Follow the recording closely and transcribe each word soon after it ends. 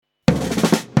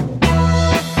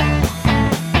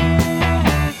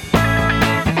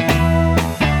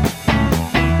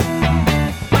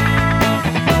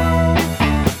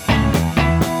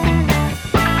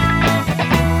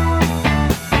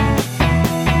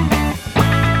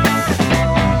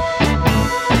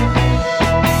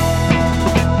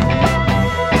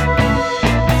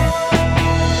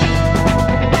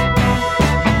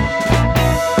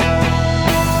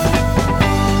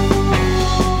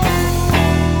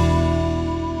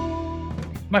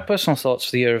My personal thoughts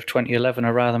for the year of 2011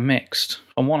 are rather mixed.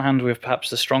 On one hand, we have perhaps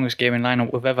the strongest gaming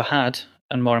lineup we've ever had,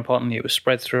 and more importantly, it was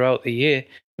spread throughout the year,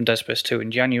 from Dead Space 2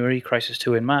 in January, Crisis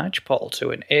 2 in March, Portal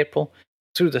 2 in April,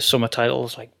 through the summer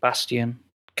titles like Bastion,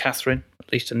 Catherine,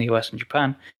 at least in the US and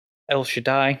Japan, El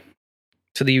Shaddai,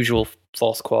 to the usual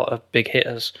fourth quarter big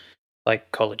hitters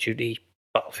like Call of Duty,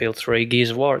 Battlefield 3, Gears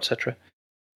of War, etc.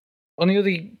 On the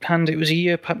other hand, it was a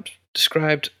year perhaps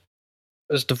described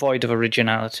as devoid of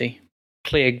originality,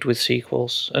 plagued with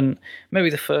sequels, and maybe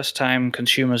the first time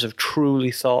consumers have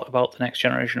truly thought about the next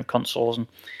generation of consoles and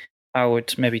how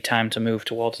it's maybe time to move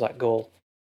towards that goal.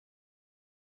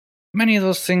 Many of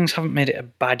those things haven't made it a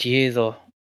bad year, though.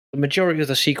 The majority of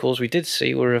the sequels we did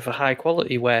see were of a high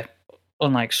quality where,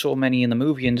 unlike so many in the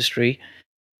movie industry,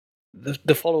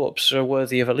 the follow-ups are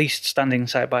worthy of at least standing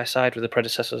side by side with the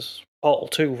predecessors. Portal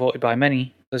 2, voted by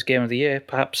many as Game of the Year,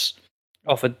 perhaps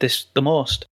offered this the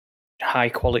most. High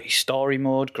quality story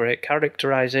mode, great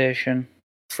characterization,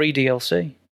 free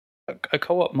DLC, a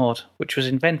co-op mode, which was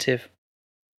inventive.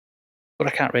 But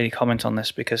I can't really comment on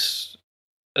this because,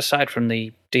 aside from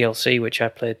the DLC, which I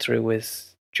played through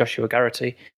with Joshua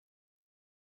Garrity,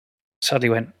 sadly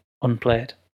went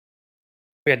unplayed.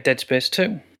 We had Dead Space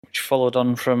 2, which followed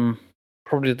on from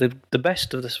probably the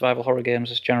best of the survival horror games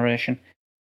this generation,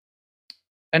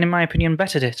 and in my opinion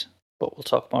bettered it, but we'll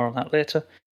talk more on that later.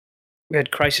 We had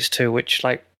Crisis 2, which,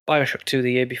 like Bioshock 2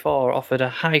 the year before, offered a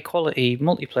high-quality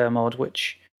multiplayer mode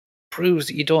which proves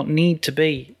that you don't need to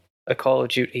be a Call of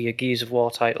Duty, a Gears of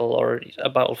War title, or a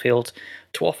Battlefield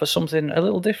to offer something a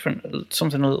little different,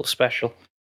 something a little special.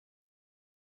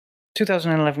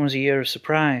 2011 was a year of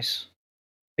surprise.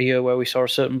 A year where we saw a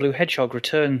certain Blue Hedgehog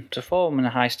return to form in a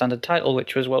high-standard title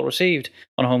which was well received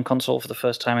on a home console for the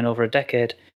first time in over a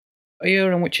decade. A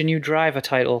year in which a new Driver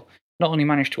title not only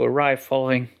managed to arrive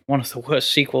following one of the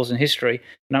worst sequels in history,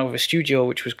 and out of a studio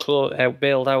which was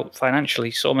bailed out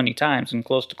financially so many times and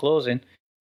close to closing,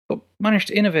 but managed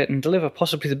to innovate and deliver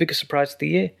possibly the biggest surprise of the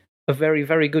year, a very,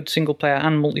 very good single-player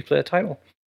and multiplayer title.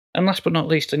 And last but not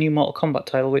least, a new Mortal Kombat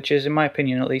title, which is, in my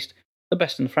opinion at least, the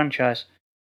best in the franchise.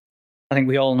 I think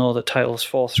we all know that titles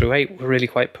 4 through 8 were really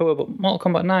quite poor, but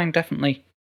Mortal Kombat 9 definitely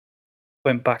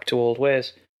went back to old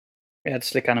ways. It had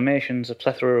slick animations, a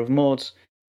plethora of modes,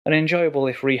 an enjoyable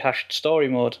if rehashed story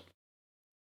mode.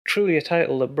 Truly a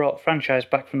title that brought franchise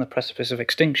back from the precipice of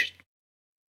extinction.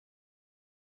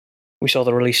 We saw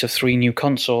the release of 3 new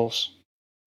consoles.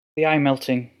 The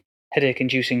eye-melting,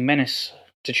 headache-inducing menace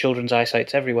to children's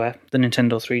eyesights everywhere, the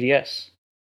Nintendo 3DS.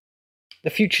 The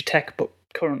future tech but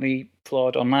currently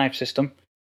flawed on-live system.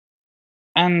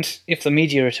 And, if the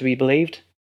media are to be believed,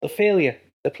 the failure,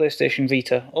 the PlayStation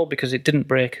Vita, all because it didn't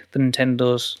break the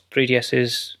Nintendo's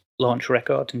 3DS's launch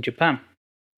record in Japan.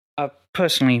 I've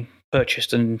personally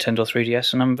purchased a Nintendo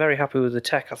 3DS and I'm very happy with the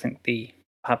tech. I think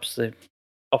perhaps the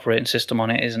operating system on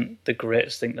it isn't the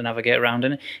greatest thing to navigate around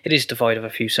in. It is devoid of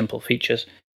a few simple features.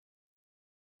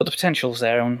 But the potential's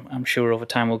there, and I'm sure over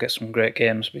time we'll get some great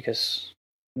games because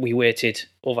we waited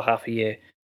over half a year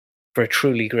for a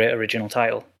truly great original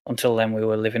title. Until then we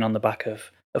were living on the back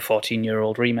of a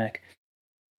 14-year-old remake.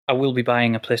 I will be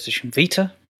buying a PlayStation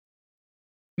Vita.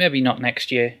 Maybe not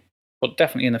next year, but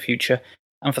definitely in the future,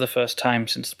 and for the first time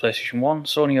since the PlayStation 1,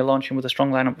 Sony are launching with a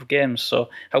strong lineup of games, so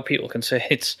how people can say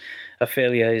it's a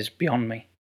failure is beyond me.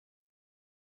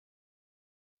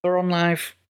 For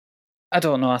OnLive, I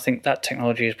don't know, I think that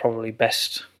technology is probably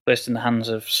best placed in the hands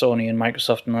of Sony and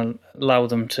Microsoft and allow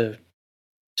them to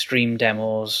stream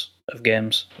demos of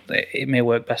games. It may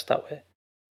work best that way.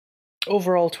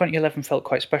 Overall, 2011 felt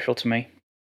quite special to me,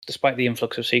 despite the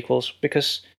influx of sequels,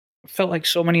 because it felt like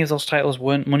so many of those titles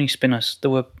weren't money spinners. They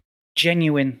were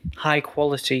genuine,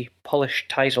 high-quality, polished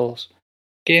titles.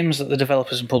 Games that the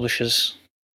developers and publishers,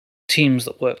 teams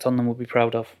that worked on them would be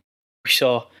proud of. We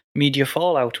saw media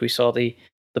fallout. We saw the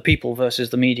people versus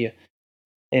the media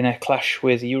in a clash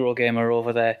with Eurogamer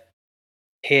over their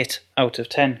hate out of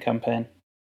 10 campaign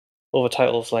over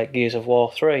titles like Gears of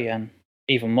War 3 and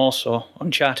even more so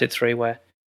Uncharted 3, where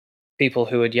people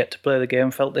who had yet to play the game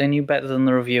felt they knew better than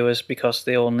the reviewers because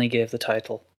they only gave the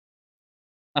title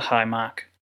a high mark,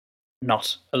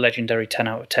 not a legendary 10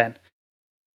 out of 10.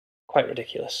 Quite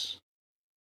ridiculous.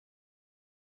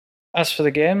 As for the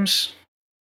games,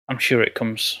 I'm sure it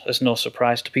comes as no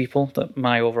surprise to people that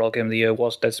my overall game of the year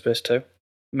was Dead Space 2.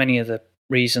 Many of the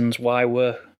reasons why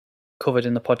were covered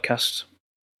in the podcast,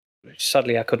 which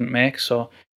sadly I couldn't make, so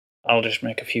I'll just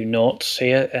make a few notes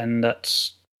here, and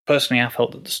that's personally I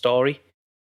felt that the story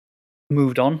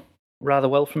moved on rather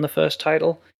well from the first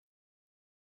title.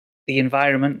 The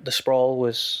environment, the sprawl,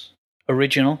 was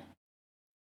original,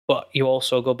 but you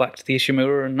also go back to the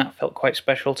Ishimura, and that felt quite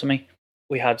special to me.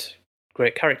 We had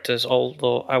great characters,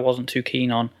 although I wasn't too keen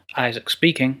on Isaac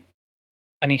speaking,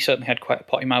 and he certainly had quite a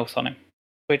potty mouth on him,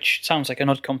 which sounds like an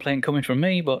odd complaint coming from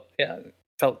me, but yeah, it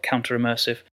felt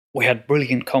counter-immersive. We had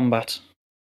brilliant combat,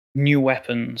 new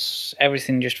weapons,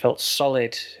 everything just felt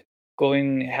solid.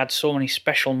 It had so many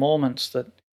special moments that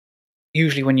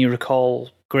usually when you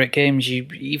recall great games,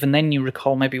 even then you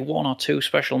recall maybe one or two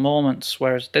special moments,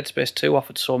 whereas Dead Space 2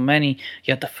 offered so many.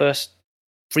 You had the first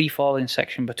free-falling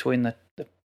section between the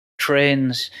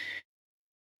trains.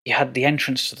 You had the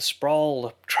entrance to the sprawl,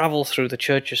 the travel through the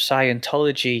Church of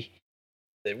Scientology.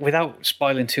 Without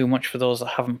spoiling too much for those that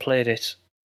haven't played it,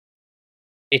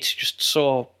 it's just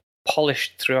so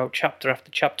polished throughout chapter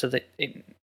after chapter that it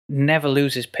never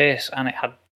loses pace, and it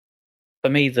had, for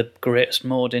me, the greatest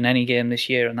mode in any game this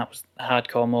year, and that was the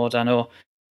hardcore mode. I know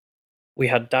we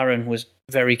had Darren was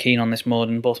very keen on this mode,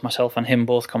 and both myself and him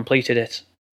both completed it.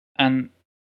 And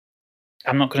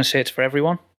I'm not going to say it's for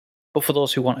everyone, but for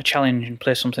those who want a challenge and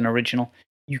play something original,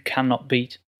 you cannot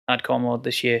beat hardcore mode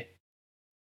this year.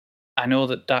 I know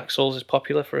that Dark Souls is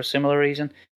popular for a similar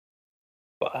reason,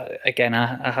 but again,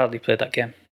 I hardly played that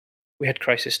game. We had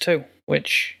Crysis 2,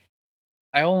 which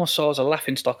I almost saw as a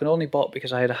laughing stock and only bought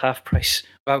because I had a half-price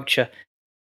voucher.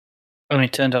 And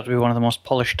it turned out to be one of the most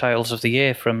polished titles of the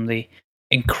year, from the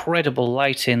incredible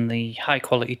lighting, the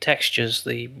high-quality textures,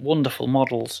 the wonderful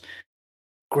models,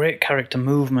 great character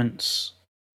movements.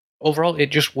 Overall,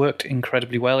 it just worked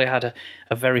incredibly well. It had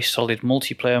a very solid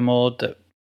multiplayer mode that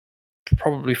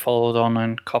probably followed on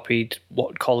and copied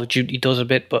what Call of Duty does a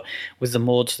bit, but with the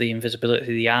modes, the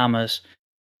invisibility, the armors,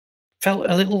 felt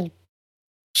a little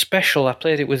special. I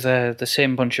played it with the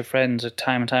same bunch of friends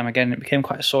time and time again. It became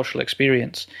quite a social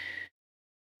experience,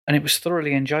 and it was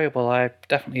thoroughly enjoyable. I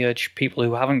definitely urge people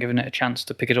who haven't given it a chance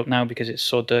to pick it up now because it's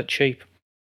so dirt cheap.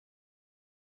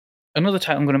 Another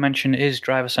title I'm going to mention is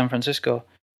Driver San Francisco.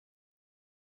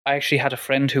 I actually had a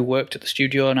friend who worked at the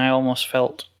studio, and I almost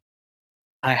felt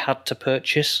I had to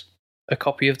purchase a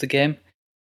copy of the game.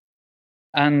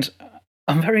 And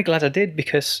I'm very glad I did,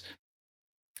 because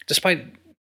despite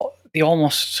the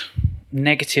almost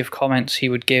negative comments he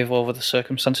would give over the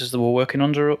circumstances that we're working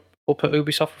under up at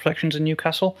Ubisoft Reflections in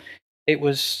Newcastle, it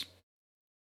was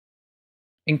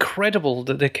incredible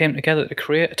that they came together to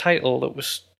create a title that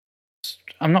was,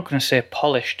 I'm not going to say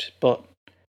polished, but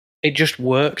it just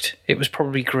worked. It was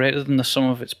probably greater than the sum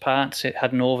of its parts. It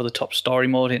had an over-the-top story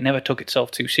mode. It never took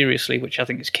itself too seriously, which I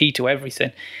think is key to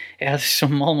everything. It had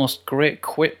some almost great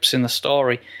quips in the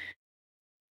story.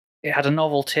 It had a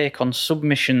novel take on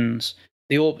submissions,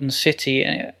 the open city,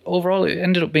 and overall it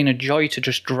ended up being a joy to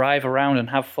just drive around and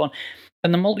have fun.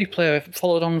 And the multiplayer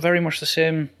followed on very much the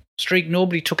same streak.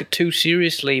 Nobody took it too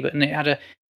seriously, but it had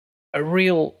a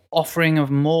real offering of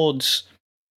modes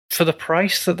for the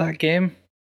price that game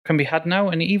can be had now.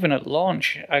 And even at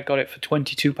launch, I got it for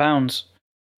 £22.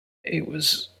 It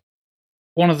was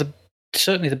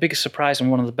certainly the biggest surprise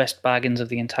and one of the best bargains of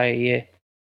the entire year.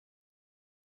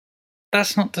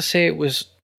 That's not to say it was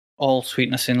all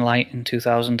sweetness in light in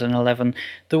 2011.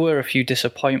 There were a few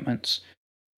disappointments.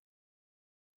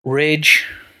 Rage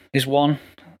is one.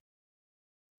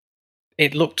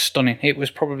 It looked stunning. It was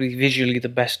probably visually the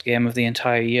best game of the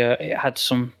entire year. It had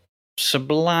some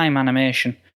sublime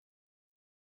animation.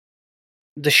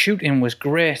 The shooting was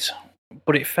great,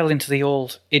 but it fell into the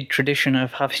old id tradition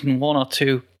of having one or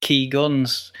two key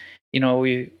guns. You know,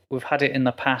 we've had it in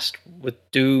the past with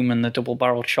Doom and the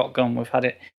double-barreled shotgun. We've had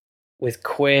it with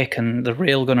Quake and the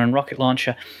railgun and rocket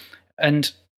launcher.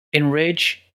 And in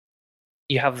Rage,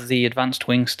 you have the advanced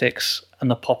wing sticks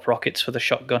and the pop rockets for the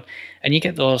shotgun. And you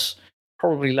get those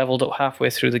probably leveled up halfway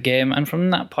through the game. And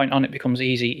from that point on, it becomes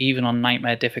easy, even on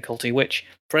Nightmare difficulty, which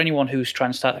for anyone who's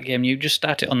trying to start a game, you just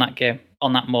start it on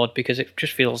that mode, because it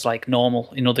just feels like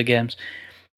normal in other games.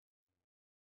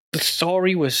 The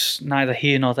story was neither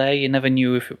here nor there. You never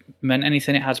knew if it meant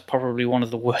anything. It has probably one of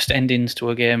the worst endings to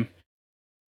a game.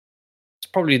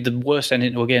 It's probably the worst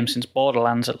ending to a game since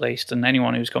Borderlands, at least, and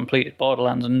anyone who's completed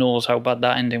Borderlands knows how bad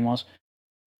that ending was.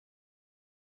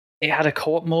 It had a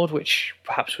co-op mode, which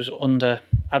perhaps was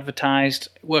under-advertised.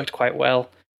 It worked quite well,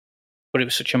 but it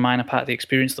was such a minor part of the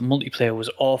experience. The multiplayer was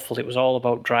awful. It was all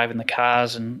about driving the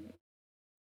cars, and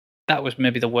that was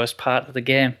maybe the worst part of the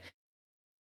game.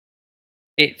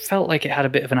 It felt like it had a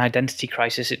bit of an identity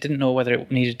crisis. It didn't know whether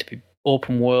it needed to be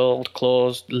open world,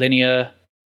 closed, linear.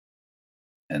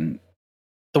 And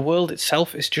the world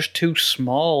itself is just too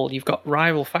small. You've got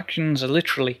rival factions are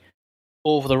literally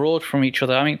over the road from each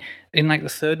other. I mean, in like the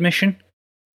third mission,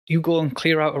 you go and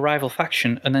clear out a rival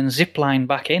faction and then zip line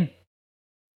back in,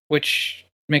 which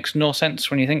makes no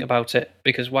sense when you think about it,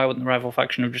 because why wouldn't the rival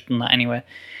faction have just done that anyway?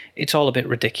 It's all a bit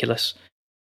ridiculous.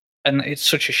 And it's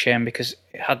such a shame because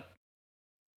it had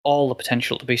all the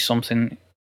potential to be something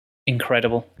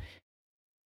incredible.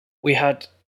 We had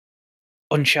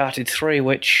Uncharted 3,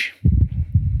 which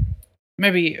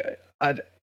maybe I'd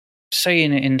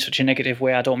saying it in such a negative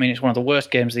way, I don't mean it's one of the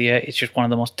worst games of the year, it's just one of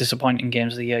the most disappointing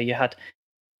games of the year.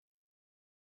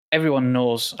 Everyone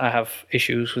knows I have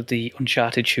issues with the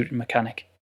Uncharted shooting mechanic.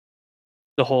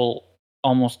 The whole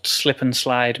almost slip and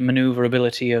slide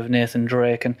maneuverability of Nathan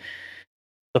Drake and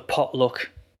the potluck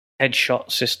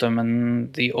headshot system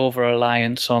and the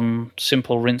over-reliance on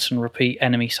simple rinse and repeat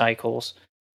enemy cycles.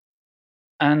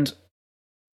 And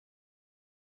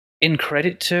in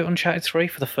credit to Uncharted 3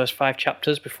 for the first 5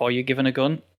 chapters before you're given a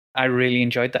gun, I really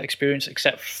enjoyed that experience,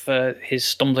 except for his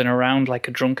stumbling around like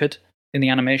a drunkard in the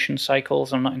animation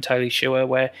cycles. I'm not entirely sure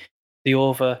where the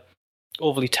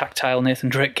overly tactile Nathan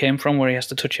Drake came from, where he has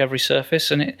to touch every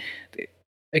surface. And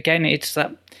it's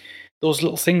those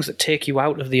little things that take you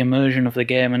out of the immersion of the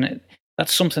game, and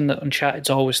that's something that Uncharted's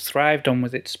always thrived on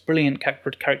with its brilliant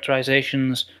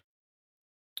characterizations,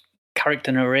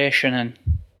 character narration, and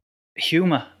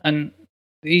humor. And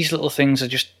these little things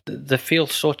they feel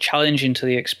so challenging to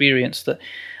the experience that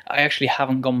I actually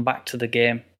haven't gone back to the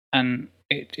game, and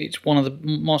it's one of the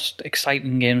most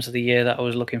exciting games of the year that I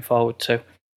was looking forward to.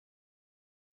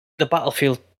 The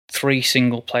Battlefield 3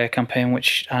 single player campaign,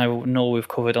 which I know we've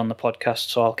covered on the podcast,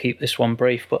 so I'll keep this one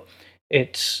brief, but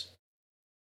it's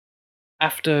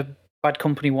after Bad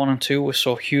Company 1 and 2 were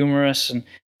so humorous and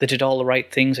they did all the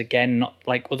right things, again, not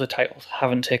like other titles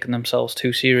haven't taken themselves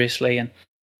too seriously and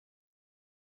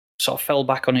sort of fell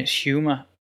back on its humor.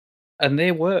 And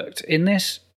they worked. In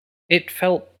this, it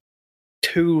felt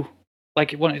too,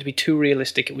 like it wanted to be too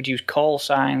realistic. It would use call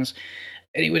signs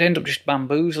and it would end up just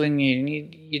bamboozling you. And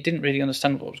you didn't really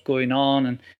understand what was going on.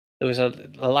 And there was a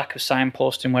lack of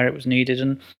signposting where it was needed.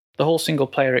 And the whole single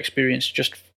player experience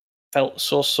just felt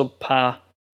so subpar.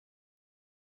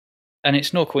 And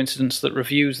it's no coincidence that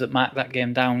reviews that marked that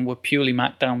game down were purely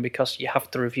marked down because you have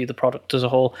to review the product as a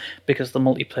whole, because the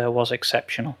multiplayer was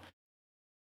exceptional.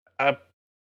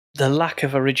 The lack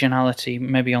of originality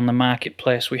maybe on the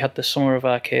marketplace. We had the Summer of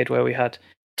Arcade where we had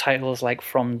titles like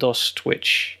From Dust,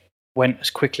 which went as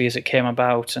quickly as it came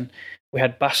about, and we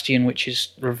had Bastion, which is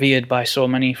revered by so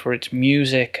many for its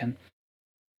music and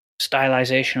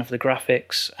stylization of the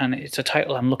graphics, and it's a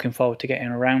title I'm looking forward to getting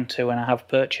around to and I have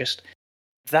purchased.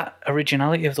 That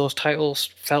originality of those titles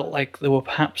felt like they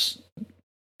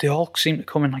all seemed to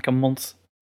come in like a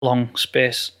month-long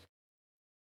space.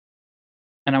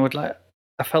 And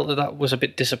I felt that was a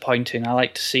bit disappointing. I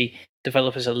like to see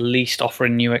developers at least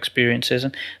offering new experiences,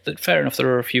 and that fair enough, there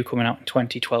are a few coming out in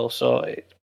 2012.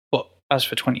 But as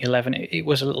for 2011, it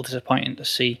was a little disappointing to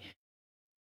see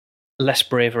less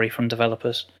bravery from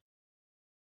developers.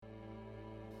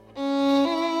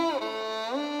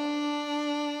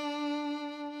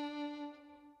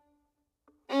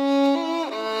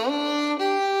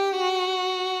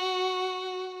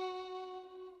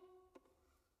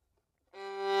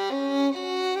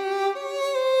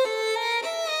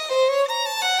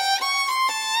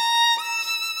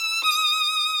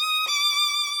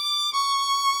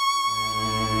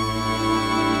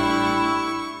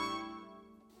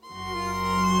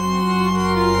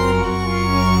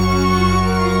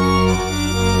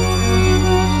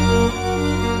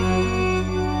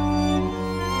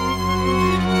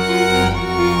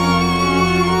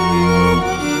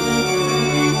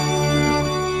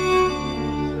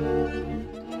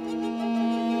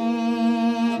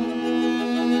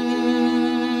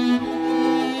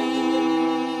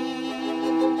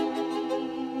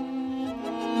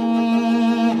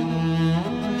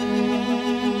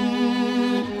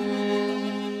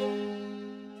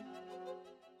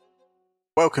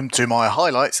 Welcome to my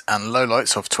highlights and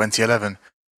lowlights of 2011.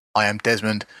 I am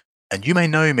Desmond, and you may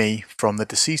know me from the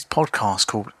deceased podcast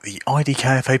called the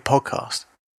IDKFA Podcast.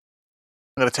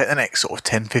 I'm going to take the next sort of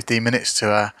 10-15 minutes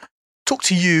to talk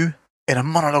to you in a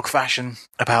monologue fashion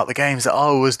about the games that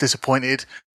I was disappointed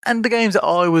and the games that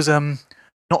I was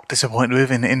not disappointed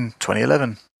with in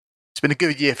 2011. It's been a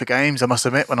good year for games, I must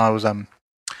admit. When I was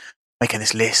making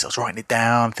this list, I was writing it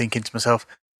down, thinking to myself,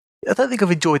 I don't think I've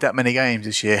enjoyed that many games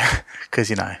this year, because,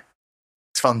 you know,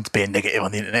 it's fun being negative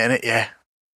on the internet, isn't it? Yeah.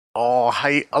 Oh,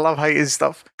 I love hating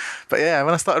stuff. But yeah,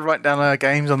 when I started writing down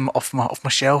games off my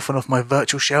shelf and off my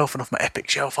virtual shelf and off my Epic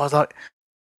shelf, I was like,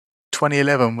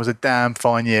 2011 was a damn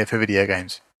fine year for video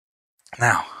games.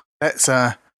 Now, let's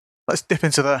dip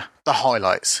into the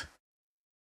highlights.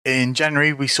 In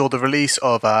January, we saw the release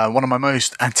of one of my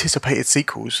most anticipated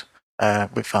sequels,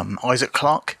 with Isaac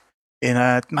Clarke in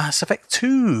Mass Effect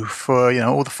 2 for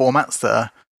all the formats that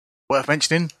are worth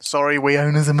mentioning. Sorry, we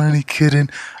owners of money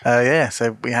couldn't.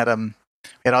 So we had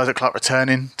Isaac Clarke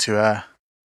returning to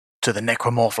the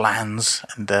Necromorph lands,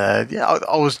 and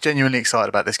I was genuinely excited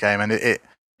about this game, and it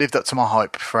lived up to my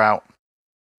hype throughout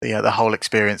the whole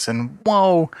experience. And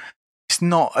while it's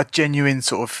not a genuine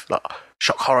sort of like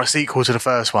shock horror sequel to the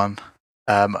first one,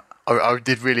 I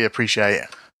did really appreciate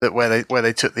that where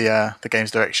they took the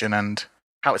game's direction and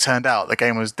how it turned out. The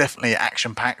game was definitely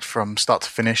action packed from start to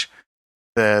finish.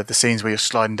 The scenes where you're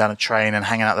sliding down a train and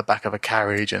hanging out the back of a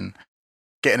carriage and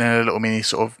getting in a little mini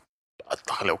sort of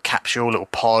like a little capsule, little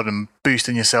pod, and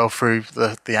boosting yourself through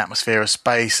the atmosphere of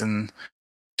space, and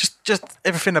just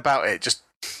everything about it just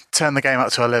turned the game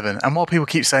up to 11. And while people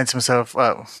keep saying to themselves,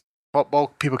 while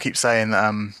people keep saying,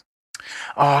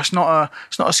 it's not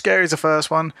as scary as the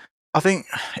first one, I think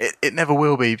it never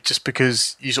will be, just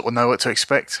because you sort of know what to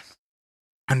expect.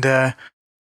 And Dead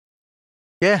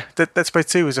Space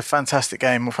 2 was a fantastic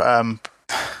game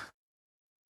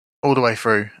all the way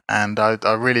through, and I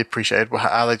really appreciated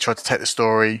how they tried to take the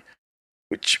story,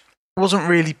 which wasn't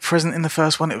really present in the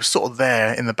first one. It was sort of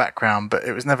there in the background, but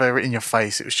it was never in your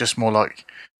face. It was just more like,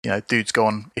 dudes go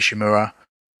on Ishimura,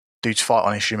 dudes fight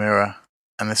on Ishimura,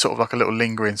 and there's sort of like a little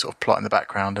lingering sort of plot in the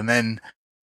background. And then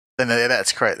they had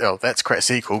to create a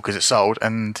sequel because it sold,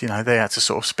 and they had to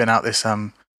sort of spin out this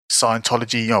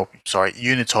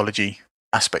unitology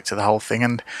aspect to the whole thing.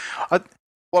 And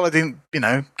while I didn't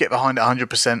get behind it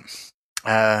 100%,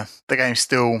 the game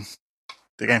still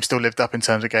lived up in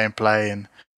terms of gameplay. And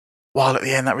while at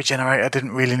the end that regenerator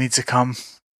didn't really need to come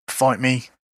fight me,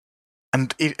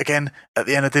 and again at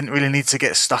the end I didn't really need to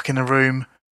get stuck in a room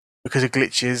because of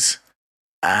glitches.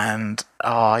 And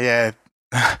there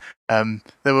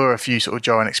were a few sort of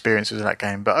jarring experiences in that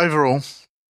game, but overall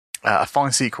a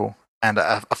fine sequel and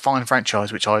a fine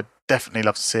franchise, which I'd definitely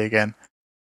love to see again.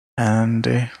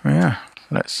 And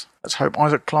let's hope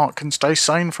Isaac Clarke can stay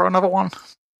sane for another one.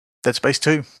 Dead Space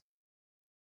 2.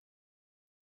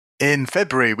 In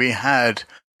February, we had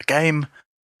a game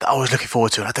that I was looking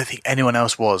forward to, and I don't think anyone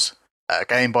else was. A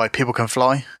game by People Can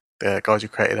Fly, the guys who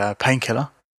created Painkiller,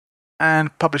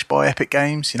 and published by Epic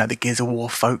Games, the Gears of War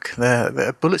folk.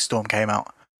 The Bulletstorm came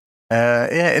out.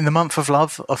 In the month of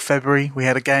love of February, we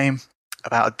had a game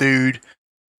about a dude.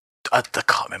 I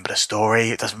can't remember the story.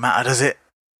 It doesn't matter, does it?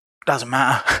 Doesn't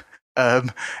matter.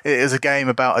 It is a game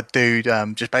about a dude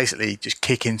just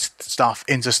kicking stuff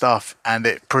into stuff, and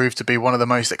it proved to be one of the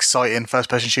most exciting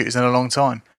first-person shooters in a long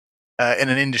time. In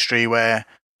an industry where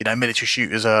military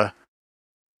shooters are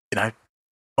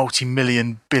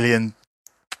multi-million, billion,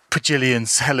 bajillion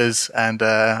sellers and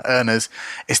earners,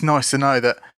 it's nice to know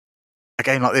that a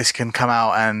game like this can come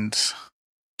out and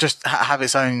just have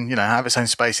its own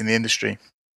space in the industry.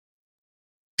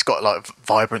 It's got like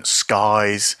vibrant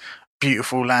skies,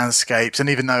 beautiful landscapes, and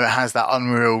even though it has that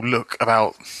unreal look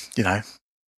about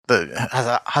has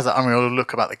that unreal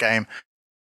look about the game,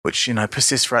 which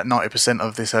persists throughout 90%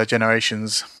 of this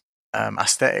generation's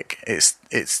aesthetic, it's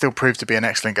still proved to be an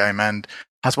excellent game and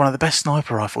has one of the best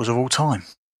sniper rifles of all time,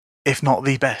 if not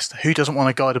the best. Who doesn't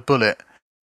want to guide a bullet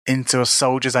into a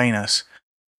soldier's anus,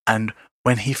 and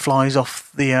when he flies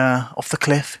off the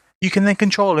cliff, you can then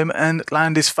control him and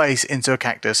land his face into a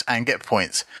cactus and get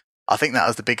points? I think that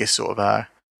was the biggest sort of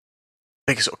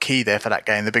key there for that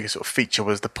game. The biggest sort of feature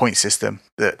was the point system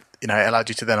that it allowed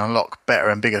you to then unlock better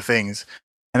and bigger things,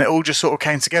 and it all just sort of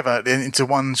came together into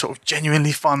one sort of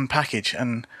genuinely fun package.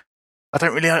 And I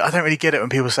don't really get it when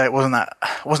people say it wasn't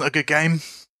a good game,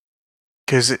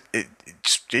 because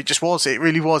it just was. It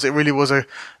really was a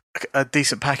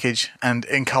decent package, and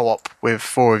in co-op with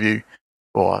four of you,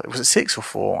 or was it 6 or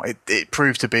 4? It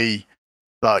proved to be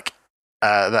like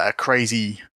that a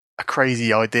crazy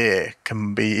idea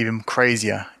can be even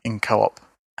crazier in co-op.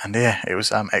 And it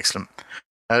was excellent.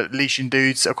 Leashing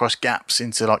dudes across gaps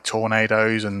into like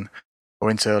tornadoes or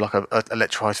into like a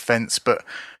electrified fence, but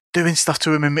doing stuff to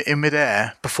them in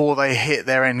midair before they hit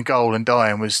their end goal and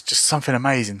dying was just something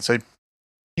amazing. So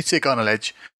you'd see a guy on a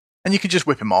ledge and you could just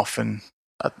whip him off, and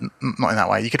not in that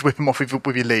way. You could whip him off with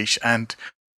your leash, and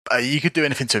you could do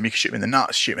anything to him. You could shoot him in the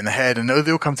nuts, shoot him in the head, and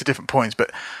they all come to different points.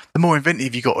 But the more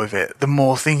inventive you got with it, the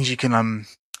more things you can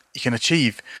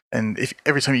achieve. And if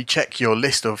every time you check your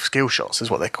list of skill shots,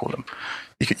 is what they call them,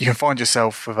 you can find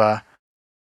yourself with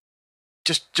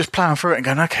just plowing through it and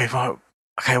going, okay,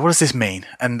 what does this mean?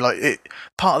 And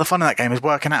part of the fun of that game is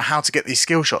working out how to get these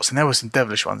skill shots, and there were some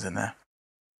devilish ones in there.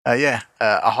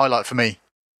 A highlight for me,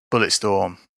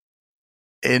 Bulletstorm.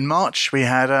 In March, we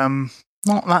had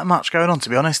not that much going on, to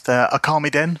be honest. Akami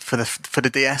Den for the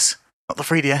DS. not the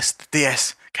 3DS, the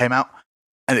DS came out,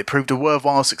 and it proved a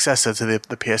worthwhile successor to the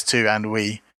PS2 and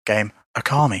Wii game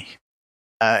Okami.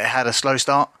 It had a slow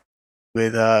start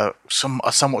with a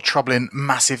somewhat troubling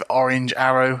massive orange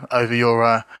arrow over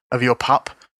your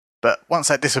pup, but once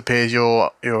that disappears,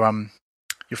 you're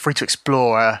free to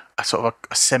explore a sort of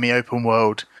a semi-open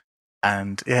world,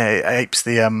 and yeah, it apes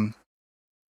the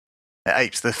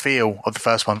feel of the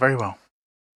first one very well.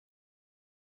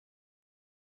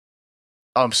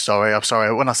 I'm sorry.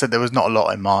 When I said there was not a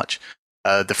lot in March,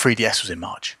 the 3DS was in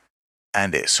March,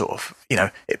 and it sort of,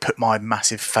 it put my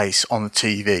massive face on the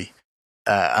TV,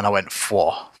 and I went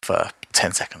for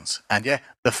 10 seconds. And yeah,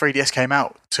 the 3DS came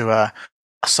out to a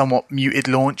somewhat muted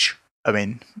launch. I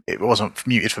mean, it wasn't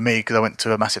muted for me because I went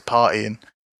to a massive party and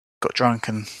got drunk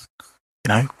and,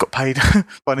 got paid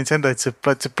by Nintendo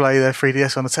to play their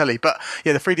 3DS on the telly. But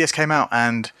yeah, the 3DS came out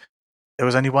and there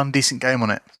was only one decent game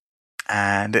on it.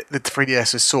 And the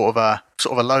 3DS was sort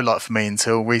of a low light for me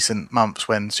until recent months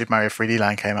when Super Mario 3D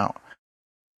Land came out.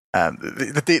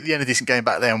 The only decent game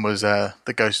back then was the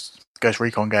Ghost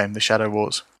Recon game, the Shadow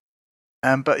Wars.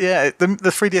 But yeah, the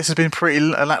 3DS has been pretty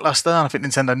lackluster, and I think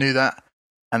Nintendo knew that,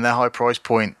 and their high price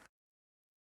point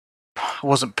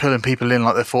wasn't pulling people in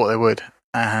like they thought they would.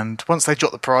 And once they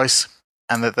dropped the price,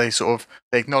 and that they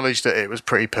acknowledged that it was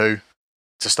pretty poo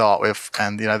to start with,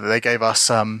 and that they gave us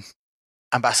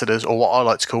ambassadors, or what I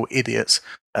like to call idiots,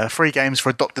 free games for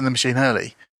adopting the machine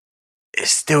early. It's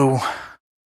still,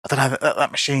 I don't know,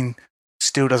 that machine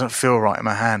still doesn't feel right in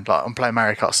my hand. Like, I'm playing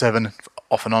Mario Kart 7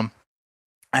 off and on,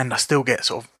 and I still get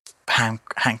sort of hand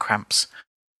cramps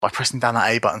by pressing down that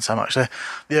A button so much. The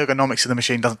ergonomics of the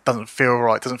machine doesn't feel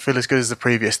right. Doesn't feel as good as the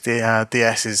previous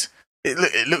DS is.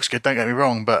 It looks good, don't get me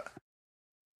wrong, but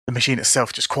the machine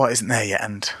itself just quite isn't there yet.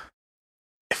 And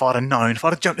if I'd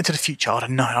have jumped into the future, I'd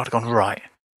have gone, right,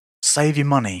 save your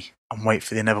money and wait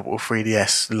for the inevitable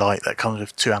 3DS Lite that comes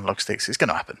with 2 analog sticks. It's going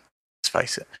to happen. Let's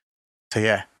face it. So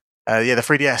yeah, the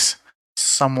 3DS,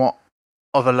 somewhat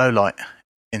of a low light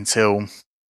until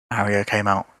Mario came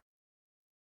out.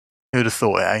 Who'd have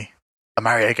thought it, eh? A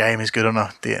Mario game is good on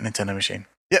a Nintendo machine.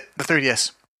 Yep, the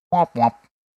 3DS. Womp womp.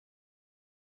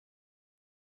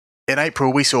 In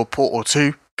April, we saw Portal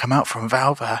 2 come out from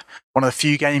Valve. One of the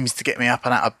few games to get me up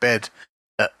and out of bed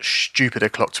at stupid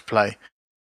o'clock to play.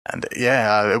 And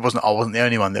yeah, I wasn't the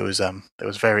only one. There was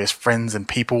various friends and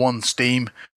people on Steam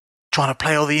trying to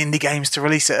play all the indie games to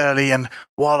release it early. And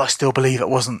while I still believe it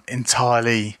wasn't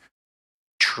entirely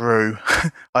true,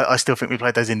 I still think we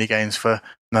played those indie games for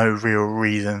no real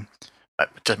reason.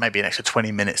 Just maybe an extra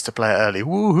 20 minutes to play it early.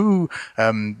 Woohoo!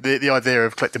 The idea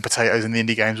of collecting potatoes in the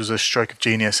indie games was a stroke of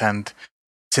genius, and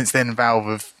since then Valve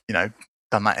have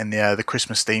done that in the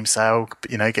Christmas Steam sale.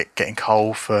 Getting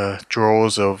coal for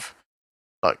draws of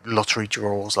like lottery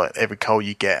draws. Like every coal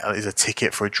you get is a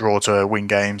ticket for a draw to win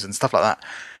games and stuff like that.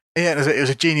 Yeah, it was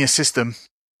a genius system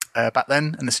back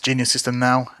then, and it's a genius system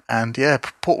now. And yeah,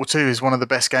 Portal 2 is one of the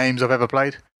best games I've ever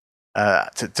played.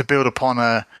 To build upon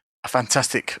a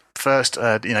fantastic first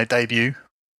debut.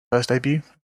 First debut?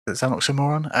 Does that sound like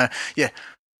oxymoron? Yeah,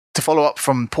 to follow up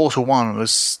from Portal 1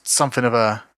 was something of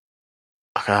a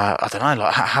I don't know,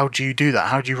 like how do you do that?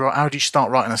 How do you start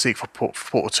writing a sequel for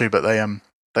Portal 2?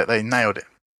 But they nailed it.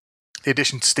 The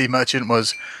addition to Steve Merchant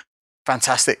was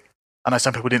fantastic. I know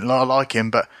some people didn't like him,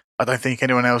 but I don't think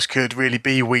anyone else could really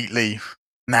be Wheatley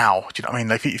now. Do you know what I mean?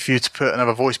 Like, if you were to put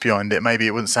another voice behind it, maybe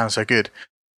it wouldn't sound so good.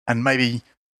 And maybe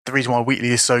the reason why Wheatley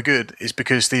is so good is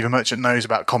because Stephen Merchant knows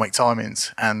about comic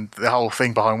timings, and the whole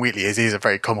thing behind Wheatley is he's a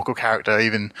very comical character,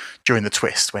 even during the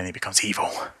twist when he becomes evil.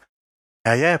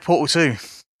 Yeah, Portal 2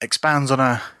 expands on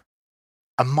a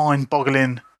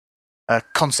mind-boggling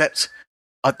concept.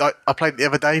 I played it the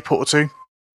other day, Portal 2,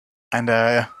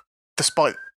 and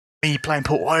despite me playing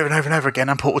Portal over and over and over again,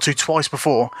 and Portal 2 twice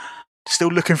before, still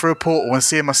looking for a portal and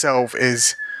seeing myself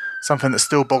is something that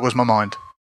still boggles my mind.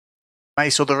 May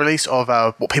saw the release of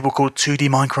what people call 2D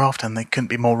Minecraft, and they couldn't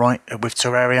be more right with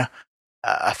Terraria.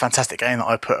 A fantastic game that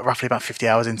I put roughly about 50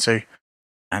 hours into,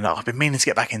 and I've been meaning to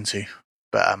get back into,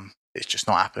 but it's just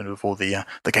not happened with all the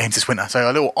games this winter.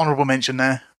 So a little honourable mention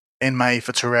there in May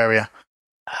for Terraria.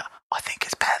 I think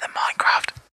it's better than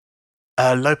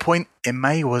Minecraft. Low point in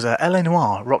May was LA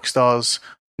Noire, Rockstar's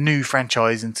new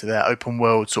franchise into their open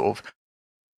world sort of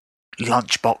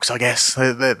lunchbox, I guess.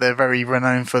 They're very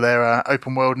renowned for their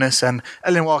open worldness, and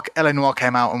LA Noire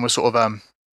came out and was sort of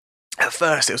at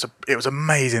first it was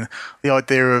amazing. The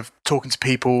idea of talking to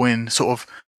people in sort of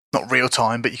not real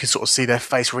time, but you can sort of see their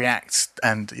face react,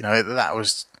 and that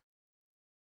was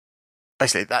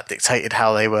basically that dictated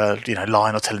how they were,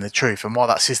 lying or telling the truth. And while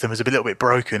that system was a little bit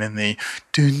broken in the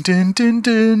dun dun dun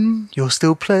dun, you're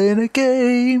still playing a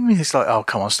game. It's like, oh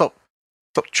come on, stop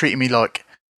treating me like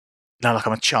like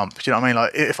I'm a chump. Do you know what I mean?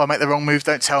 Like if I make the wrong move,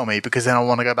 don't tell me, because then I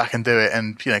want to go back and do it.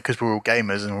 And because we're all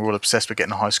gamers and we're all obsessed with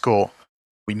getting a high score,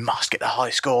 we must get the high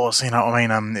scores. You know what I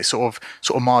mean? It sort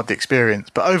of marred the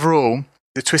experience. But overall,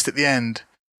 the twist at the end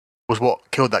was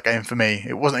what killed that game for me.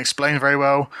 It wasn't explained very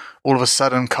well. All of a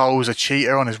sudden, Cole's a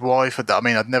cheater on his wife. I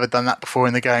mean, I'd never done that before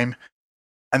in the game.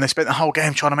 And they spent the whole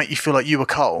game trying to make you feel like you were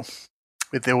Cole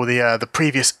with all the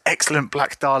previous excellent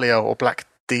Black Dahlia or Black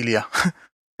Delia.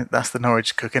 That's the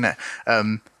Norwich cook, isn't it?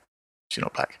 She's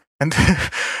not black. And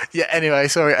yeah, anyway,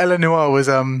 sorry. Ella Noire was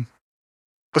a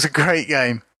great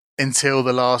game until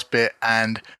the last bit,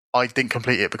 and I didn't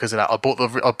complete it because of that. I bought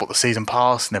the season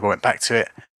pass, never went back to it.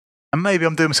 And maybe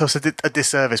I'm doing myself a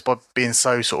disservice by being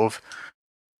so sort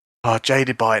of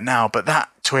jaded by it now, but that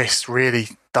twist really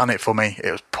done it for me. It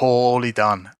was poorly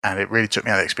done, and it really took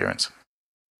me out of the experience.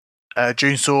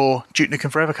 June saw Duke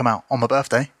Nukem Forever come out on my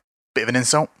birthday. Bit of an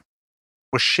insult.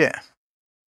 Was shit.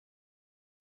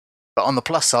 But on the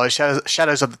plus side,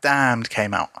 Shadows of the Damned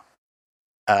came out.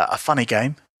 A funny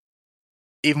game.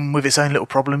 Even with its own little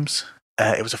problems,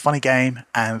 it was a funny game,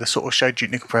 and it sort of showed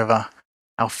Duke Nukem Forever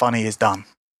how funny is done.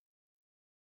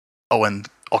 Oh, and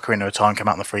Ocarina of Time came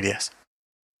out on the 3DS.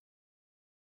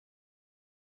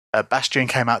 Bastion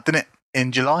came out, didn't it,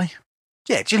 in July?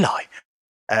 Yeah, July.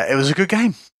 It was a good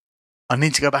game. I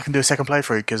need to go back and do a second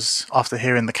playthrough, because after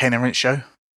hearing the Kane and Rinse show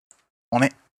on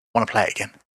it, I want to play it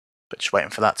again. But just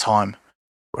waiting for that time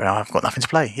where I've got nothing to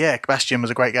play. Yeah, Bastion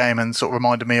was a great game and sort of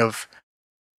reminded me of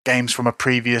games from a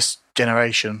previous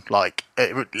generation. Like,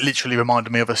 it literally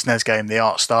reminded me of a SNES game, the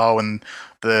art style and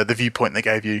the viewpoint they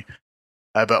gave you.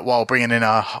 But while bringing in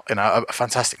a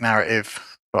fantastic narrator,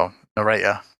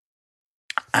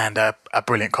 and a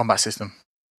brilliant combat system,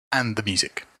 and the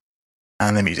music.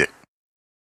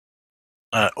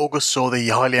 August saw the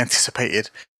highly anticipated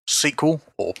sequel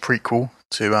or prequel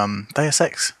to Deus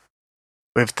Ex,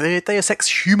 with the Deus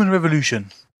Ex Human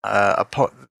Revolution.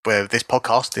 Where this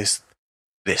podcast, this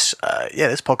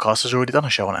podcast has already done a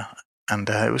show on it, and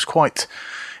it was quite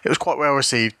well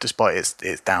received despite its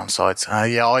downsides.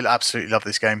 I absolutely love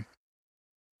this game,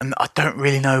 and I don't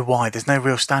really know why. There's no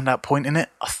real standout point in it.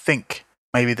 I think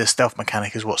maybe the stealth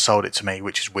mechanic is what sold it to me,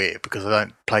 which is weird because I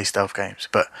don't play stealth games.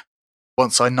 But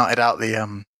once I nutted out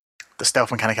the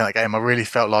stealth mechanic in that game, I really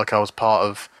felt like I was part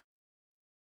of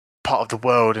the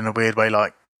world in a weird way.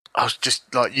 Like I was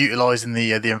just like utilising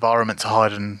the environment to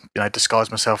hide and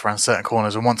disguise myself around certain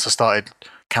corners. And once I started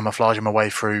camouflaging my way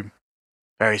through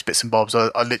various bits and bobs,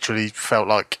 I literally felt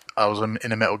like I was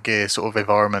in a Metal Gear sort of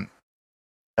environment.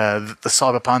 The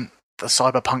cyberpunk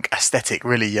aesthetic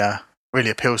really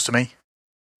appeals to me,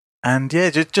 and yeah,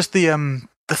 just the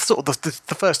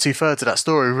first 2/3 of that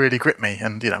story really gripped me,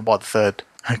 and while the third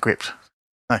gripped,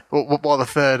 while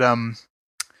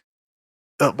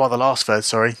the last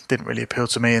third, didn't really appeal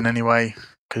to me in any way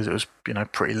because it was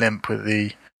pretty limp with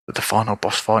the final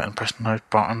boss fight and pressing those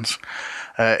buttons.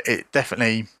 It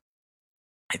definitely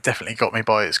got me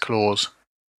by its claws.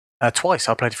 Twice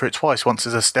I played through it twice. Once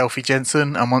as a stealthy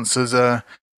Jensen, and once as a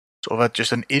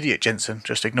just an idiot Jensen.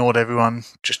 Just ignored everyone,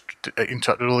 just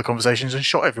interrupted all the conversations and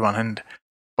shot everyone. And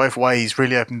both ways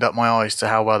really opened up my eyes to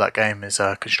how well that game is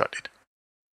constructed.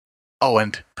 Oh,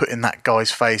 and putting that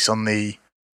guy's face on the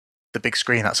big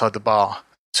screen outside the bar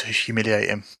to humiliate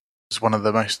him was one of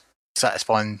the most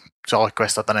satisfying side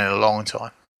quests I've done in a long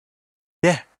time.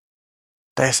 Yeah.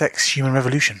 Deus Ex Human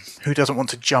Revolution. Who doesn't want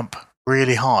to jump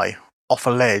really high off a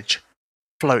ledge,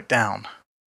 float down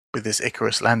with this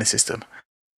Icarus landing system,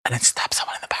 and then stab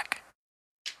someone in the back?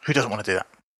 Who doesn't want to do that?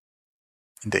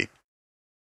 Indeed.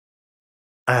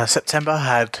 September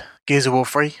had Gears of War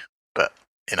 3, but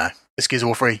it's Gears of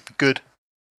War 3, good.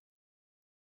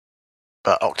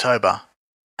 But October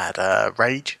had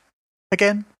Rage,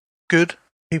 again, good.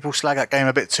 People slag that game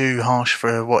a bit too harsh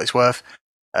for what it's worth.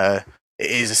 It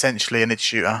is essentially an id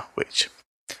shooter, which,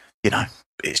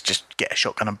 it's just get a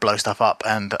shotgun and blow stuff up,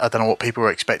 and I don't know what people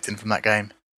were expecting from that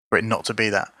game for it not to be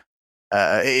that.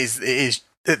 It is.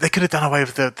 They could have done away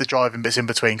with the driving bits in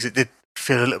between, because it did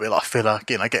feel a little bit like filler,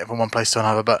 getting from one place to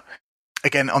another. But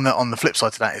again, on the flip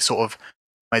side to that, it sort of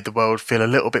made the world feel a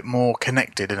little bit more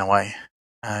connected in a way.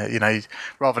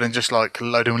 Rather than just like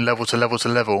loading level to level to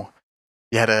level,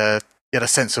 you had a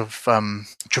sense of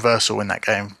traversal in that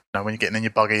game. When you're getting in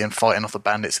your buggy and fighting off the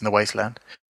bandits in the wasteland.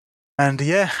 And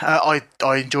I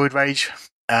enjoyed Rage.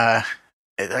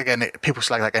 People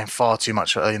slag that game far too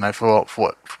much, for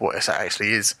what it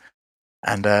actually is.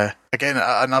 And again,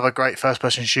 another great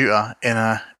first-person shooter in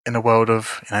a world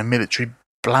of military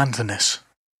blandness.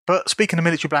 But speaking of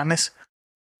military blandness,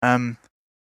 the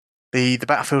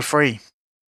Battlefield 3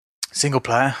 single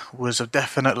player was a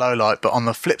definite low light. But on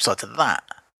the flip side to that,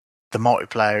 the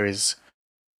multiplayer is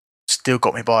still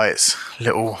got me by its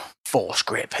little force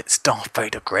grip, its Darth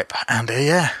Vader grip. And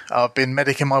yeah, I've been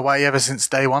medicing my way ever since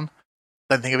day one.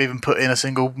 Don't think I've even put in a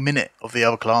single minute of the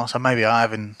other class, or maybe I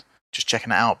haven't, just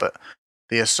checking it out. But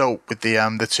the assault with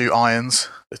the two irons,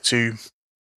 the two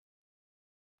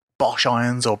Bosch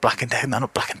irons or Black and Decker, no,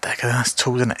 not Black and Decker, that's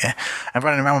tools, isn't it? Yeah. And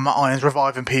running around with my irons,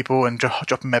 reviving people and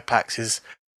dropping med packs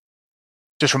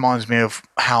just reminds me of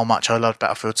how much I loved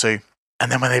Battlefield 2.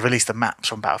 And then when they released the maps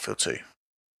from Battlefield 2,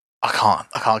 I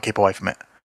can't keep away from it.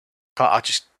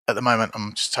 At the moment,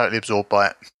 I'm just totally absorbed by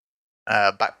it.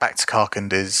 Back to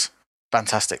Karkand is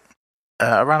fantastic.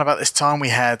 Around about this time, we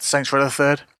had Saints Row the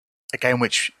Third, a game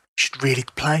which you should really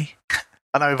play.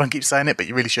 I know everyone keeps saying it, but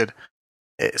you really should.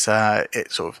 It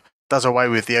sort of does away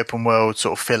with the open world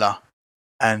sort of filler,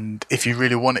 and if you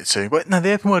really want it to, but no,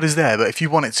 the open world is there. But if you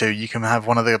want it to, you can have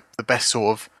one of the best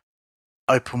sort of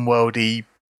open worldy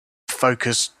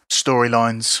focused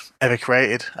storylines ever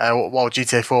created. While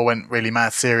GTA 4 went really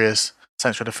mad serious,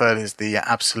 Saints Row the Third is the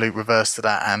absolute reverse to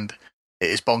that, and it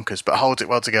is bonkers, but holds it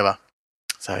well together.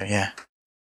 So yeah,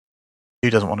 who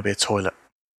doesn't want to be a toilet?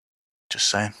 Just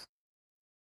saying.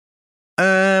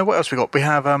 What else we got? We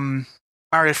have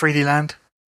Mario 3D Land.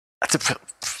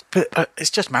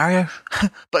 It's just Mario,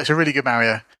 but it's a really good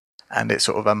Mario, and it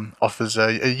sort of offers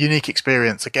a unique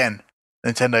experience. Again,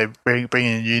 Nintendo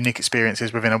bringing unique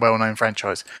experiences within a well-known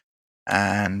franchise,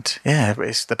 and yeah,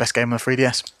 it's the best game on the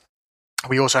 3DS.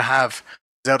 We also have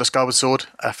Zelda Skyward Sword,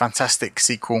 a fantastic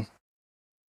sequel,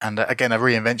 and again a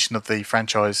reinvention of the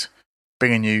franchise,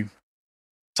 bringing you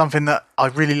something that I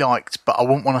really liked, but I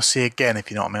wouldn't want to see again,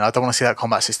 if you know what I mean. I don't want to see that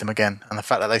combat system again, and the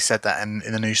fact that they said that in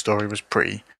the news story was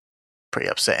pretty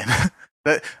upsetting.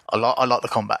 I like the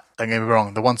combat, don't get me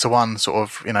wrong. The one-to-one sort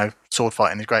of, sword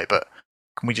fighting is great, but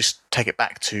can we just take it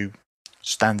back to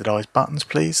standardized buttons,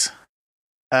 please?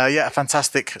 Yeah, a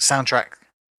fantastic soundtrack.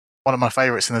 One of my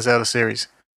favorites in the Zelda series.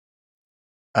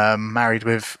 Married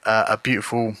with a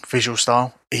beautiful visual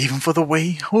style, even for the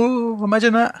Wii. Oh,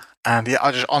 imagine that. And yeah,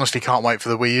 I just honestly can't wait for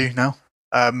the Wii U now.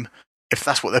 If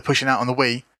that's what they're pushing out on the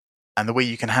Wii, and the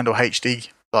Wii U can handle HD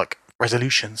like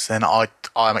resolutions, then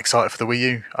I'm excited for the Wii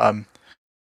U. I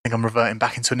think I'm reverting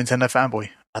back into a Nintendo fanboy.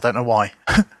 I don't know why.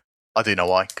 I do know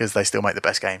why, because they still make the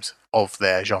best games of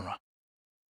their genre.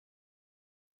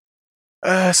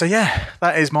 So yeah,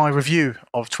 that is my review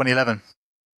of 2011. A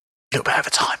little bit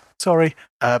over time, sorry.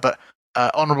 But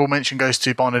honourable mention goes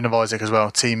to Binding of Isaac as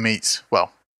well. Team meets,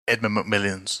 Edmund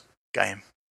McMillan's game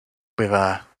with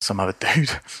some other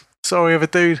dude. Sorry, other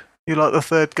dude. You're like the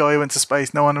third guy who went to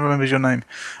space. No one remembers your name.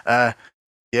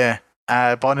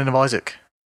 Binding of Isaac.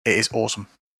 It is awesome.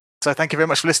 So thank you very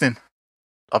much for listening.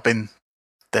 I've been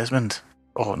Desmond.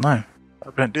 Oh, no.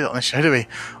 We don't do that on this show, do we?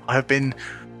 I have been...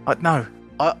 no.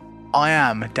 I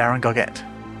am Darren Goggett.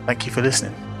 Thank you for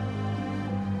listening.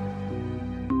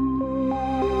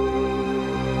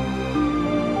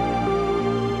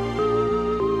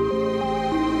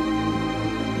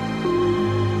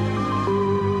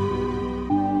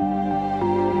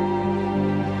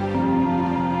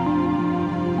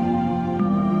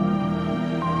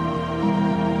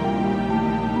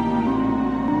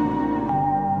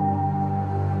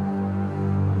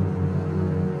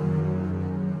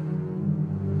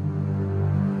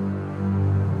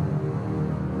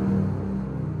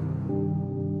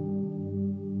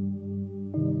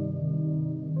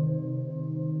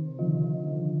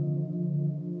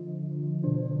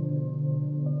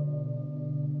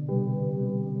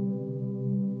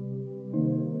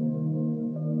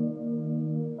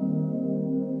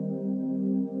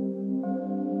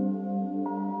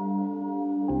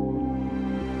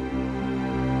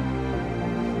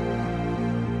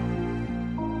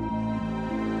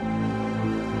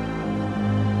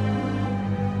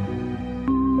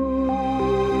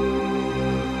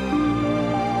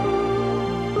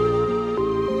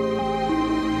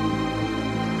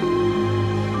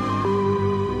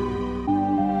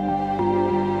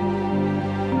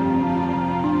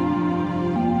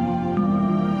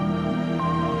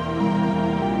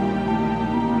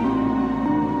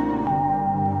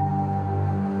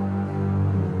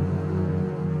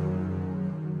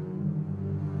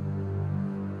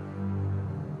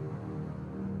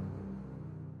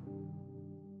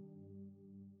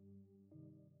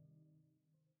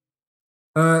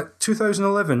 Uh,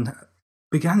 2011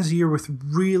 began as a year with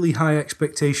really high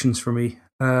expectations for me.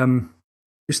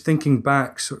 just thinking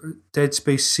back, sort of Dead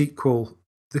Space sequel,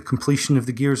 the completion of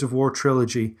the Gears of War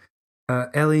trilogy,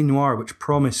 L.A. Noire, which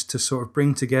promised to sort of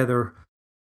bring together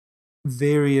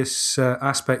various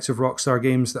aspects of Rockstar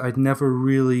games that I'd never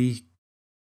really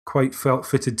quite felt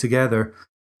fitted together,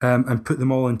 and put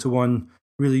them all into one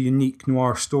really unique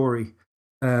noir story.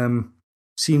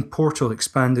 Seeing Portal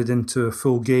expanded into a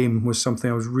full game was something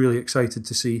I was really excited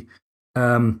to see.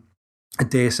 A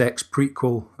Deus Ex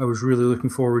prequel I was really looking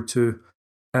forward to.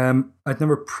 I'd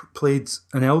never played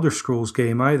an Elder Scrolls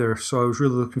game either, so I was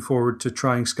really looking forward to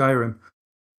trying Skyrim.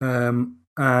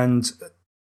 And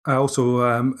I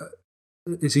also,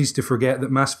 it's easy to forget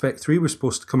that Mass Effect 3 was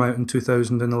supposed to come out in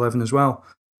 2011 as well.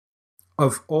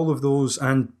 Of all of those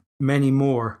and many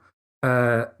more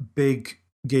big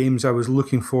games I was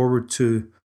looking forward to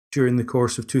during the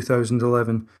course of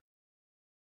 2011,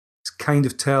 it's kind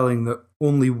of telling that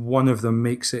only one of them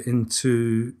makes it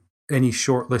into any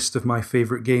short list of my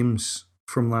favourite games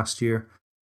from last year.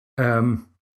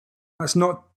 That's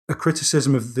not a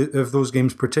criticism of those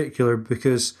games in particular,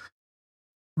 because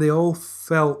they all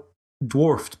felt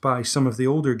dwarfed by some of the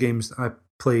older games that I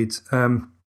played.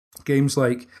 Games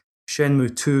like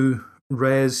Shenmue 2,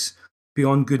 Rez,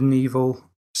 Beyond Good and Evil,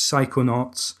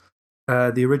 Psychonauts,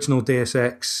 the original Deus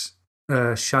Ex,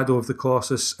 Shadow of the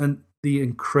Colossus, and the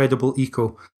incredible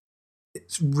Ico.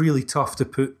 It's really tough to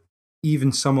put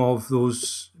even some of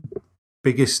those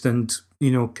biggest and,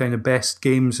 kind of best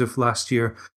games of last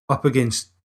year up against,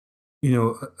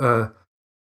 a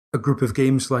group of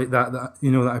games like that that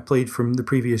I played from the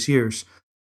previous years.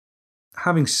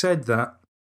 Having said that,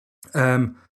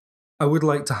 I would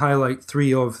like to highlight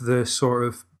three of the sort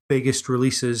of biggest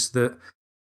releases that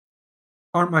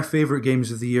aren't my favourite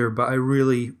games of the year, but I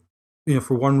really,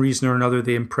 for one reason or another,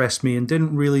 they impressed me and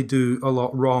didn't really do a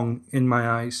lot wrong in my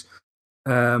eyes.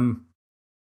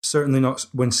 Certainly not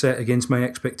when set against my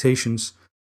expectations.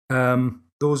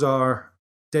 Those are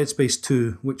Dead Space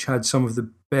 2, which had some of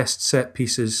the best set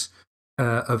pieces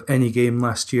of any game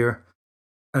last year,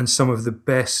 and some of the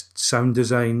best sound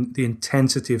design, the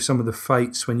intensity of some of the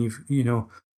fights when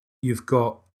you've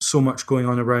got so much going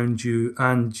on around you,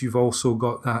 and you've also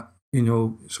got that,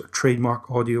 sort of trademark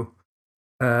audio.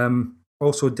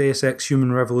 Also, Deus Ex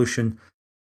Human Revolution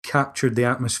captured the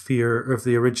atmosphere of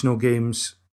the original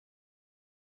games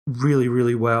really,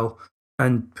 really well,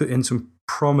 and put in some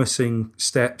promising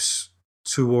steps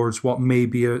towards what may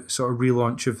be a sort of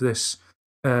relaunch of this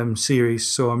series.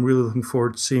 So I'm really looking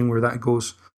forward to seeing where that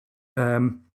goes.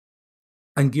 And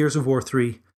Gears of War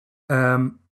 3,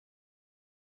 it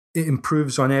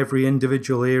improves on every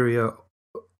individual area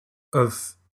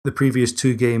of the previous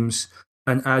two games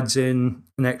and adds in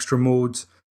an extra mode.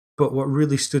 But what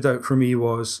really stood out for me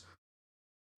was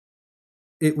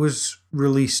it was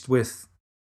released with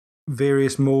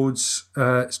various modes.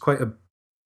 It's quite a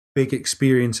big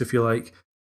experience, if you like.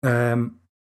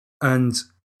 And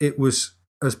it was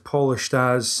as polished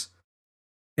as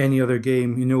any other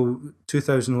game.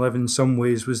 2011 in some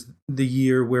ways was the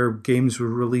year where games were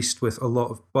released with a lot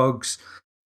of bugs.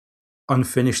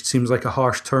 Unfinished seems like a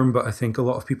harsh term, but I think a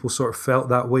lot of people sort of felt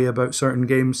that way about certain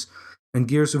games. And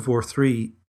Gears of War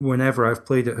 3, whenever I've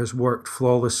played it, has worked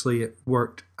flawlessly. It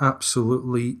worked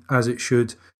absolutely as it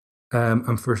should.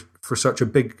 And for such a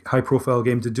big, high-profile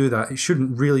game to do that, it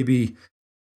shouldn't really be,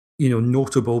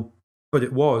 notable, but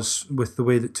it was with the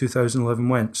way that 2011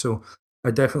 went. So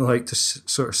I definitely like to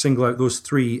sort of single out those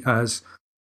three as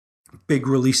big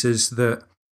releases that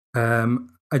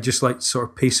I just like to sort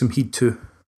of pay some heed to.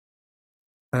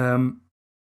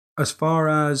 As far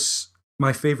as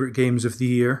my favourite games of the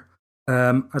year,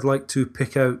 I'd like to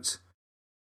pick out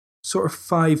sort of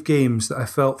 5 games that I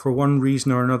felt for one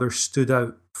reason or another stood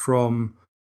out from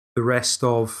the rest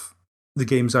of the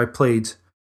games I played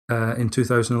in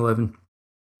 2011.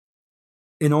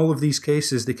 In all of these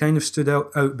cases, they kind of stood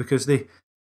out because they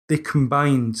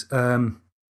combined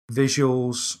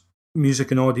visuals,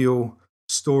 music and audio,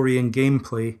 story and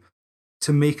gameplay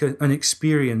to make an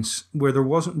experience where there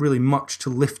wasn't really much to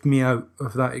lift me out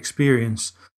of that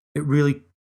experience. It really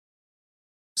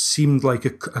seemed like a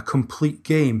complete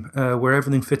game where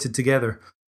everything fitted together.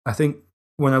 I think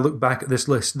when I look back at this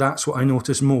list, that's what I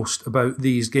notice most about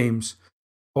these games.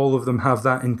 All of them have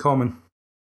that in common.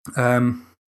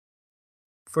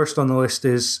 First on the list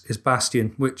is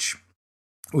Bastion, which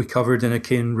we covered in a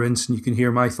cane rinse, and you can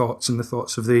hear my thoughts and the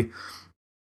thoughts of the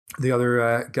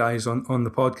other guys on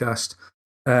the podcast.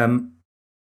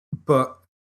 But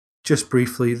just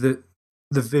briefly, the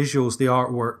visuals, the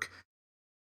artwork,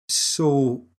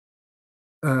 so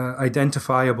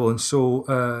identifiable and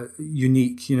so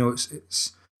unique.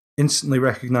 It's instantly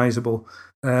recognizable.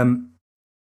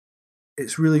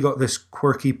 it's really got this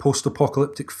quirky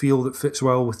post-apocalyptic feel that fits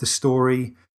well with the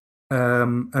story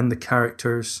and the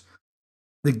characters.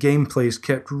 The gameplay is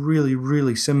kept really,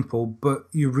 really simple, but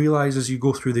you realise as you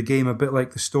go through the game, a bit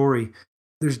like the story,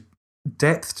 there's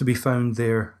depth to be found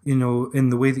there, in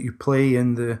the way that you play,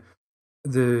 in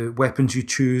the weapons you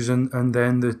choose, and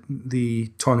then the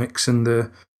tonics and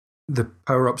the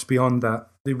power-ups beyond that.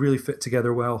 They really fit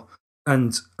together well.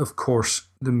 And, of course,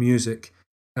 the music.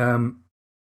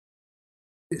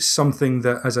 It's something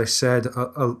that, as I said,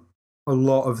 a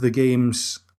lot of the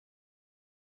games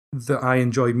that I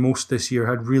enjoyed most this year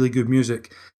had really good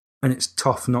music, and it's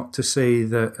tough not to say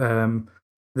that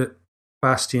that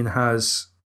Bastion has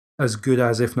as good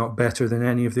as, if not better than,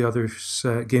 any of the other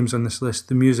games on this list.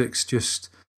 The music's just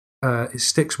it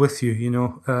sticks with you.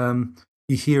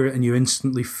 You hear it and you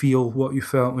instantly feel what you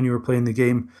felt when you were playing the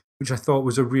game, which I thought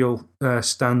was a real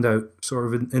standout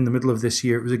sort of in the middle of this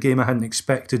year. It was a game I hadn't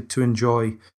expected to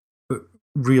enjoy, but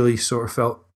really sort of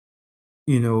felt,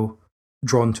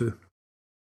 drawn to.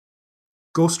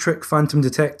 Ghost Trick Phantom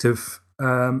Detective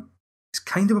is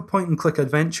kind of a point-and-click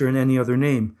adventure in any other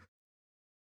name.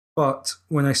 But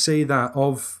when I say that,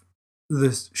 of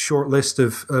the short list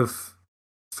of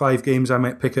 5 games I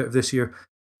might pick out of this year,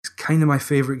 it's kind of my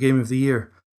favourite game of the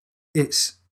year.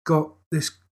 It's got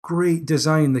this great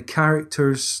design, the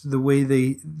characters, the way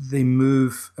they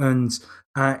move and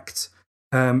act,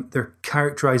 their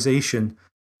characterization.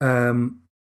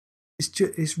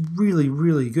 It's really,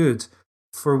 really good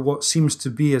for what seems to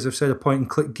be, as I've said, a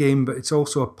point-and-click game, but it's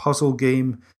also a puzzle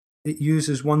game. It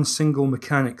uses one single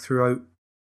mechanic throughout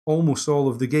almost all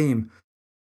of the game,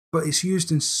 but it's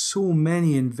used in so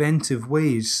many inventive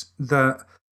ways that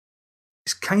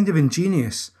it's kind of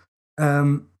ingenious.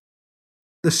 The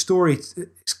story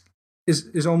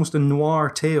is almost a noir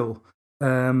tale,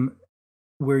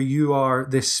 where you are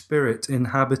this spirit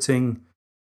inhabiting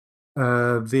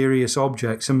various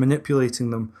objects and manipulating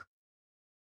them.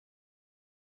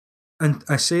 And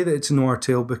I say that it's a noir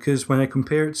tale because when I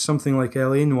compare it to something like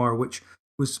LA Noire, which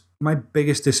was my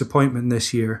biggest disappointment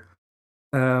this year,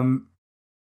 LA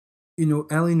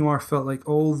Noire felt like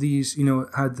all these, it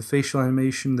had the facial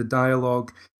animation, the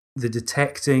dialogue, the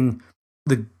detecting,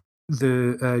 the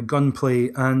gunplay,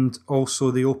 and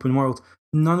also the open world.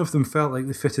 None of them felt like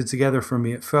they fitted together for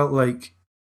me. It felt like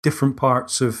different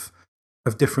parts of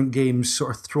different games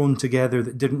sort of thrown together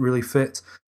that didn't really fit.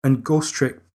 And Ghost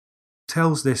Trick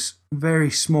tells this very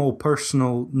small,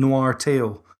 personal noir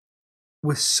tale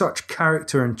with such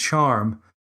character and charm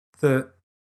that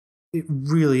it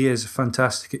really is a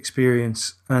fantastic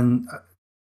experience. And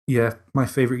yeah, my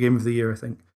favourite game of the year, I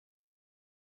think.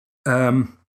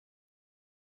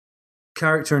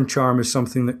 Character and charm is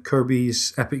something that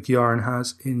Kirby's Epic Yarn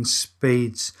has in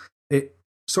spades. It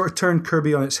sort of turned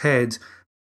Kirby on its head,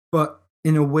 but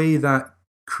in a way that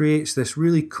creates this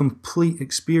really complete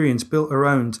experience built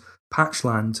around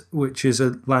Patchland, which is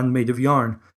a land made of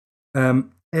yarn.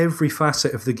 Every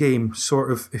facet of the game sort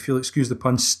of, if you'll excuse the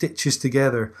pun, stitches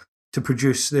together to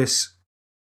produce this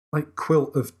like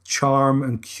quilt of charm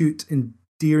and cute,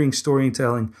 endearing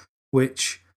storytelling,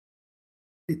 which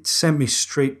it sent me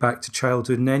straight back to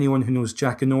childhood. And anyone who knows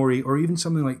Jackanory or even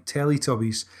something like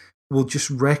Teletubbies will just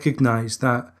recognise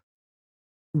that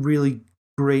really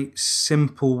great,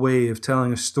 simple way of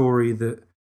telling a story that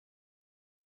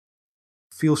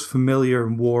feels familiar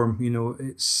and warm.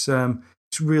 It's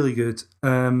really good.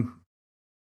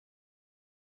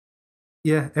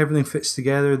 Yeah, everything fits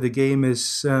together. The game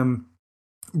is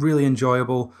really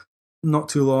enjoyable, not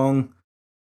too long,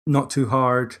 not too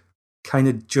hard, kind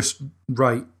of just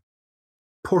right.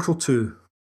 Portal 2.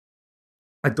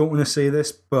 I don't want to say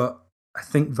this, but I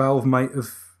think Valve might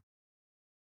have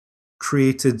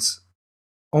created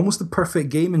almost the perfect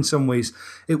game in some ways.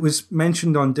 It was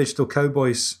mentioned on Digital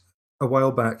Cowboys a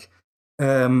while back.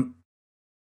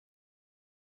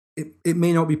 It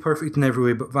may not be perfect in every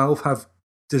way, but Valve have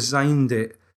designed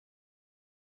it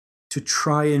to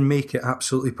try and make it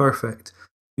absolutely perfect.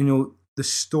 The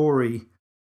story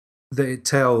that it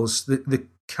tells, the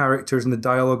characters and the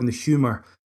dialogue and the humour,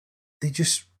 they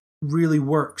just really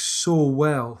work so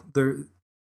well. They're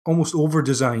almost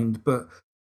over-designed, but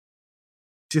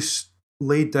just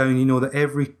laid down, that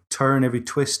every turn, every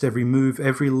twist, every move,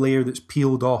 every layer that's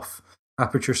peeled off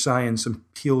Aperture Science and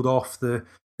peeled off the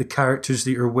characters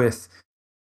that you're with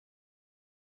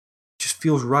just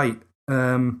feels right.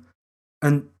 And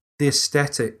the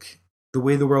aesthetic, the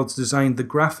way the world's designed, the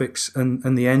graphics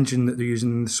and the engine that they're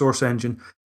using, the source engine,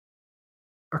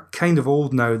 are kind of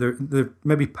old now. They're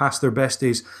maybe past their best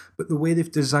days, but the way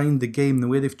they've designed the game, the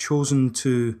way they've chosen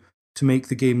to make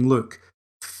the game look,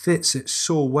 fits it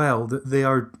so well that they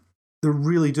are they're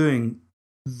really doing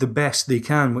the best they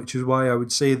can, which is why I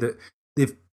would say that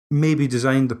they've maybe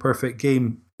designed the perfect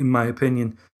game, in my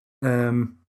opinion.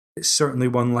 It's certainly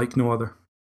one like no other.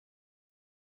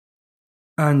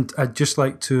 And I'd just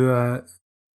like to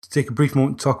take a brief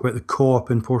moment to talk about the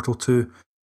co-op in Portal 2.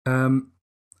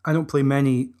 I don't play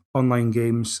many online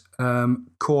games.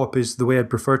 Co-op is the way I'd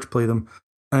prefer to play them.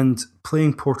 And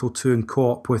playing Portal 2 in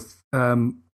co-op with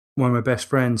one of my best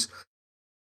friends,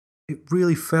 it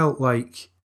really felt like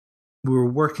we were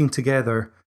working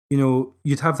together. You know,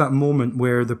 you'd have that moment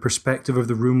where the perspective of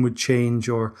the room would change,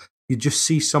 or you'd just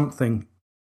see something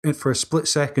for a split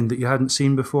second that you hadn't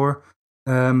seen before.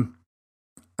 And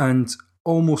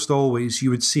almost always you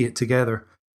would see it together.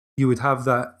 You would have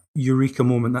that eureka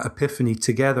moment, that epiphany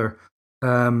together.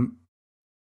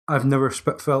 I've never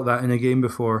felt that in a game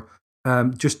before.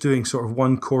 Just doing sort of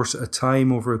one course at a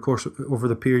time over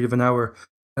the period of an hour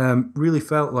really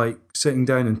felt like sitting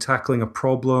down and tackling a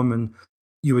problem, and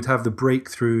you would have the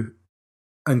breakthrough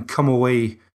and come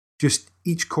away just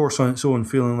each course on its own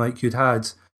feeling like you'd had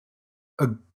a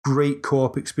great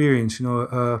co-op experience, you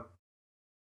know,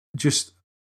 just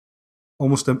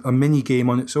almost a mini game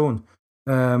on its own.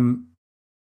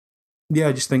 Yeah,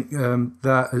 I just think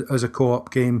that as a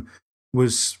co-op game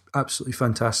was absolutely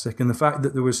fantastic. And the fact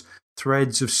that there was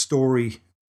threads of story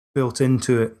built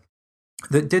into it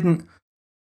that didn't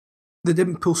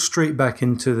pull straight back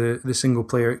into the single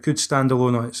player. It could stand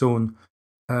alone on its own.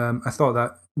 I thought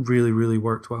that really, really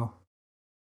worked well.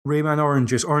 Rayman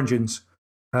Origins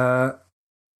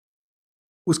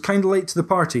was kind of late to the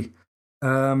party.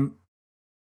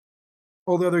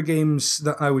 All the other games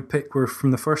that I would pick were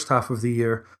from the first half of the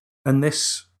year, and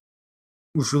this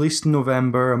was released in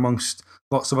November amongst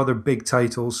lots of other big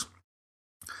titles.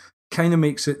 Kind of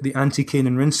makes it the anti-Cane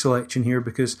and Rinse selection here,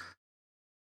 because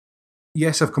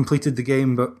yes, I've completed the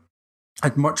game, but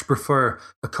I'd much prefer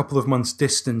a couple of months'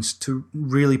 distance to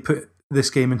really put this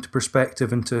game into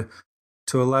perspective and to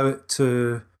allow it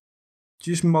to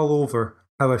just mull over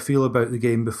how I feel about the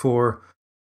game before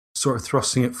sort of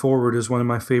thrusting it forward as one of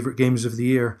my favourite games of the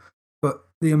year. But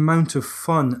the amount of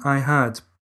fun I had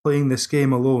playing this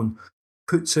game alone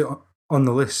puts it on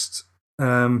the list.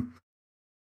 It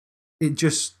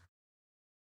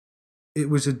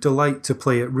was a delight to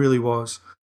play. It really was.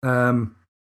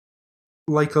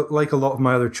 Like a lot of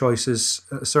my other choices,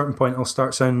 at a certain point I'll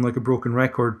start sounding like a broken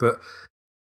record, but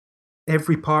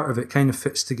every part of it kind of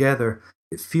fits together.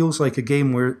 It feels like a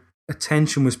game where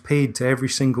attention was paid to every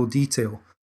single detail.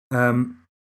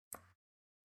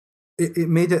 It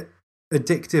made it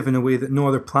addictive in a way that no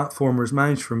other platformers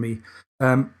managed for me.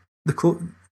 The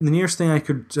nearest thing I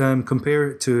could compare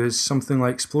it to is something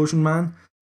like Explosion Man.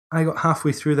 I got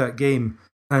halfway through that game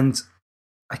and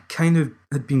I kind of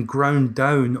had been ground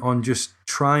down on just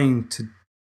trying to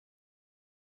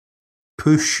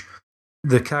push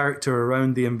the character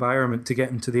around the environment to get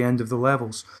him to the end of the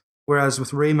levels. Whereas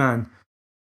with Rayman,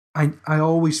 I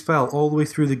always felt all the way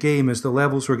through the game, as the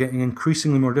levels were getting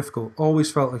increasingly more difficult, always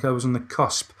felt like I was on the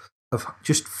cusp of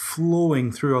just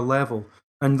flowing through a level.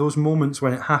 And those moments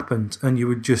when it happened and you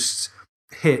would just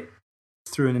hit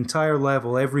through an entire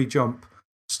level, every jump,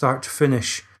 start to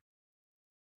finish,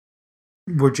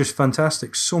 were just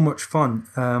fantastic. So much fun.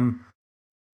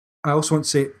 I also want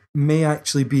to say it may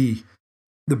actually be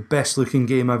the best looking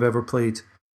game I've ever played.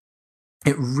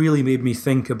 It really made me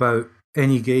think about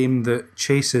any game that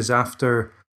chases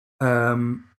after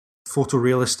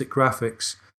photorealistic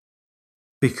graphics,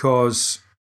 because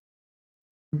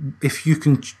if you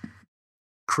can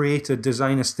create a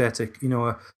design aesthetic, you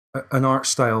know, an art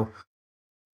style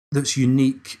that's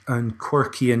unique and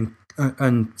quirky and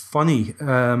funny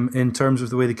in terms of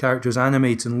the way the characters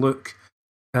animate and look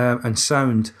and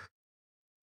sound,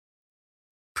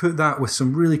 put that with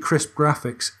some really crisp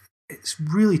graphics, it's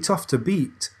really tough to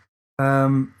beat.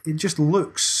 It just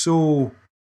looks so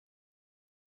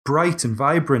bright and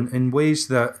vibrant in ways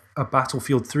that a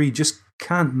Battlefield 3 just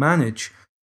can't manage.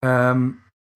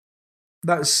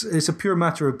 It's a pure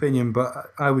matter of opinion,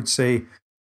 but I would say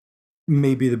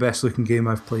maybe the best looking game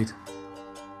I've played.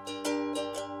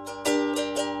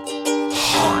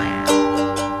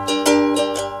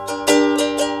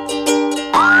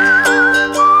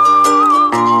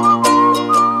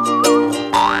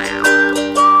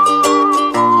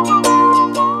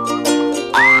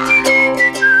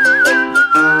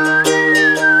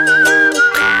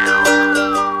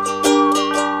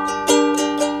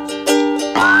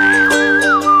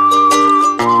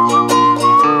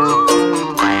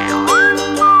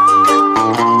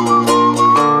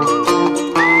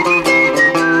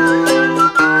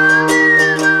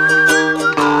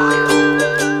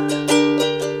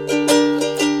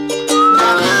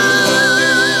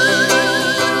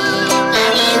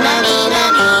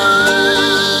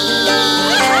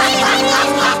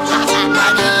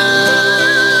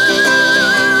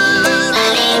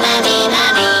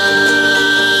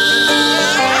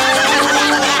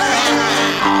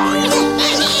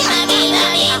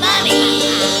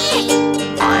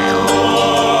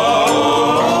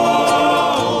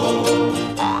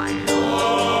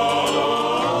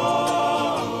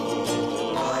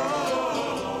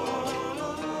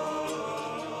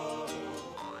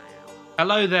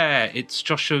 Hello there, it's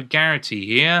Joshua Garrity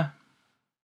here.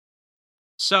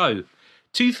 So,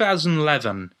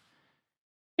 2011.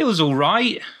 It was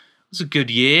alright. It was a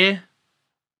good year.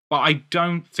 But I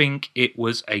don't think it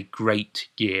was a great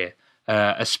year.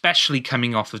 Especially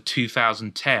coming off of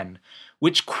 2010.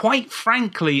 Which, quite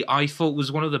frankly, I thought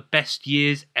was one of the best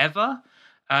years ever.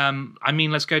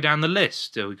 Let's go down the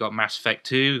list. We've got Mass Effect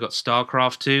 2, we've got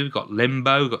StarCraft 2, we've got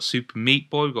Limbo, we've got Super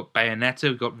Meat Boy, we've got Bayonetta,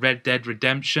 we've got Red Dead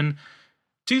Redemption.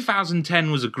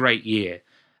 2010 was a great year.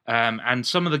 And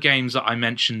some of the games that I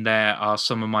mentioned there are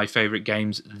some of my favourite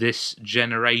games this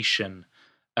generation.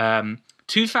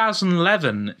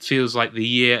 2011 feels like the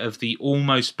year of the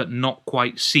almost but not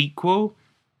quite sequel.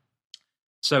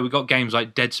 So we've got games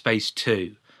like Dead Space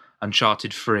 2,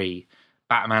 Uncharted 3,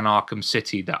 Batman Arkham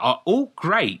City that are all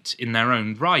great in their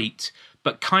own right,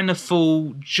 but kind of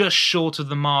fall just short of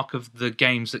the mark of the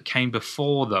games that came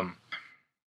before them.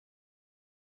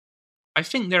 I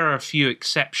think there are a few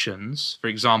exceptions, for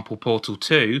example Portal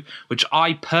 2, which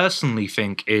I personally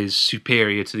think is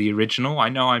superior to the original. I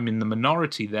know I'm in the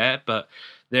minority there, but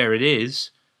there it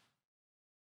is.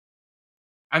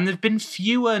 And there have been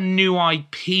fewer new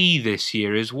IP this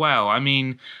year as well. I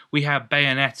mean, we have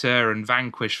Bayonetta and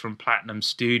Vanquish from Platinum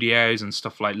Studios and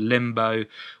stuff like Limbo,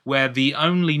 where the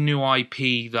only new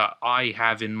IP that I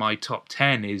have in my top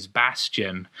 10 is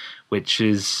Bastion, which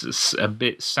is a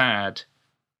bit sad.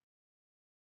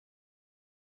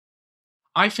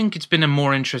 I think it's been a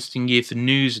more interesting year for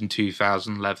news in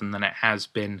 2011 than it has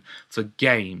been for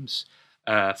games.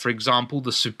 For example,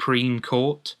 the Supreme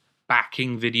Court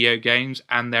backing video games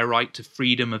and their right to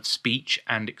freedom of speech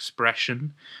and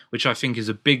expression, which I think is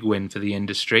a big win for the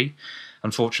industry.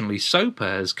 Unfortunately, SOPA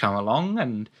has come along,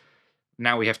 and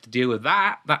now we have to deal with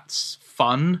that. That's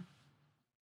fun.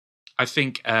 I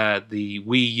think the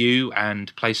Wii U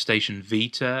and PlayStation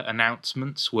Vita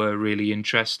announcements were really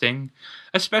interesting,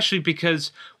 especially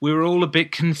because we were all a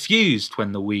bit confused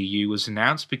when the Wii U was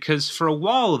announced, because for a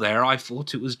while there I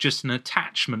thought it was just an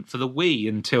attachment for the Wii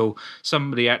until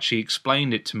somebody actually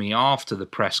explained it to me after the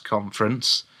press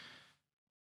conference.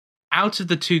 Out of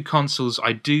the two consoles,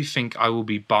 I do think I will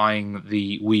be buying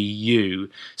the Wii U,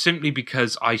 simply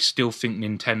because I still think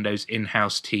Nintendo's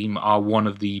in-house team are one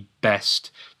of the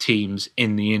best teams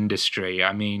in the industry.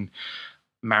 I mean,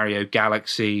 Mario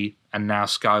Galaxy and now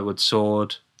Skyward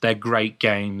Sword, they're great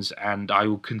games, and I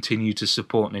will continue to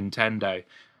support Nintendo.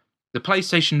 The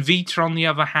PlayStation Vita, on the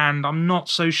other hand, I'm not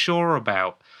so sure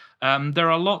about.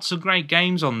 There are lots of great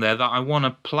games on there that I want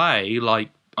to play,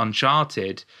 like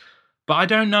Uncharted, but I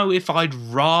don't know if I'd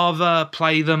rather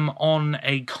play them on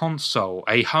a console,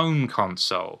 a home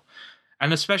console.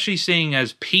 And especially seeing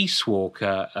as Peace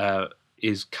Walker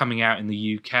is coming out in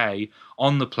the UK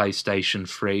on the PlayStation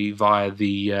 3 via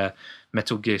the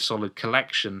Metal Gear Solid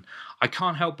Collection, I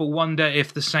can't help but wonder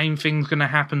if the same thing's going to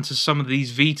happen to some of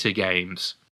these Vita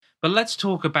games. But let's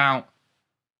talk about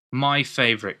my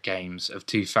favourite games of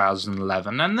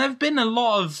 2011, and there have been a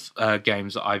lot of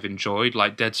games that I've enjoyed,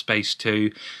 like Dead Space 2,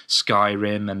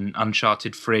 Skyrim, and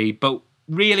Uncharted 3, but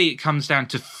really it comes down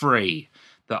to 3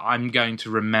 that I'm going to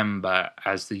remember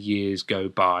as the years go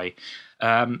by.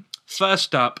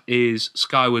 First up is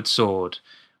Skyward Sword,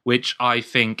 which I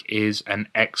think is an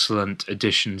excellent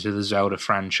addition to the Zelda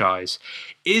franchise.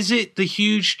 Is it the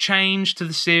huge change to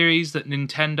the series that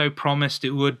Nintendo promised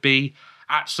it would be?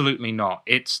 Absolutely not.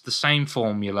 It's the same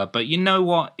formula, but you know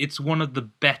what? It's one of the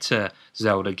better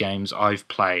Zelda games I've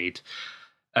played.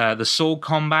 The sword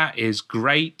combat is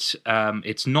great.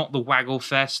 It's not the waggle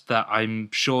fest that I'm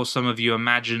sure some of you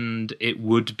imagined it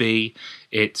would be.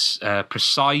 It's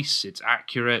precise, it's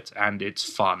accurate, and it's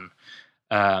fun.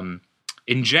 In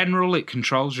general, it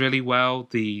controls really well.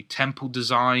 The temple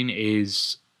design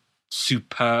is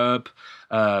superb.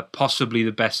 Possibly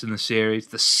the best in the series.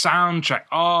 The soundtrack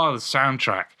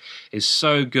is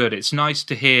so good. It's nice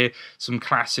to hear some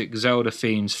classic Zelda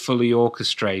themes fully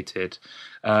orchestrated.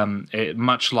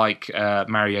 Much like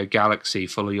Mario Galaxy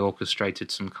fully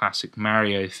orchestrated some classic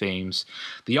Mario themes.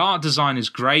 The art design is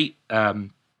great.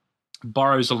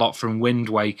 Borrows a lot from Wind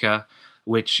Waker,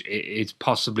 which is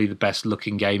possibly the best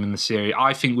looking game in the series.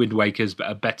 I think Wind Waker is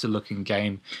a better looking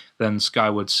game than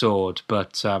Skyward Sword,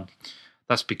 but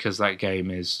that's because that game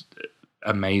is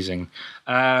amazing.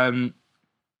 It's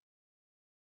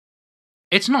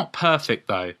not perfect,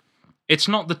 though. It's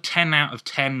not the 10 out of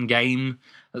 10 game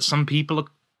that some people are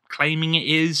claiming it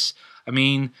is. I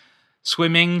mean,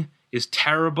 swimming is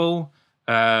terrible.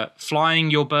 Flying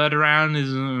your bird around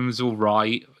is all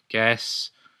right, I guess.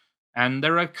 And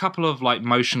there are a couple of like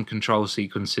motion control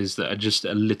sequences that are just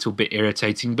a little bit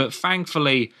irritating, but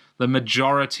thankfully the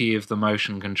majority of the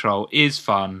motion control is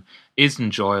fun, is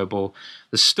enjoyable.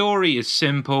 The story is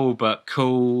simple but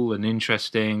cool and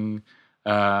interesting.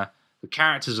 The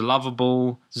characters are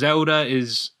lovable. Zelda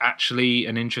is actually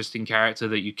an interesting character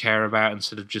that you care about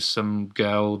instead of just some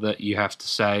girl that you have to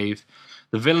save.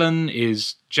 The villain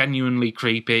is genuinely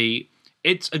creepy.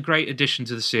 It's a great addition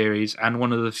to the series and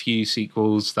one of the few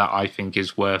sequels that I think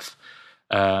is worth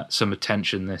some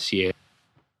attention this year.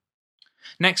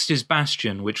 Next is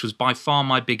Bastion, which was by far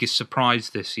my biggest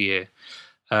surprise this year.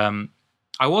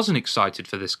 I wasn't excited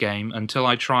for this game until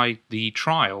I tried the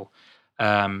trial.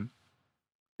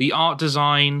 The art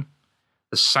design,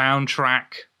 the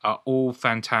soundtrack are all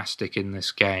fantastic in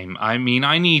this game. I mean,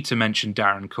 I need to mention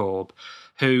Darren Korb,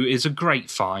 who is a great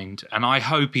find, and I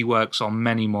hope he works on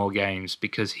many more games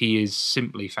because he is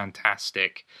simply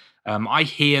fantastic. I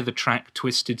hear the track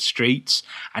Twisted Streets,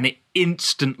 and it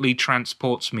instantly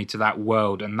transports me to that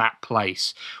world and that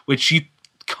place, which you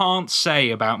can't say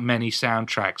about many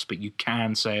soundtracks, but you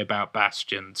can say about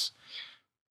Bastion's.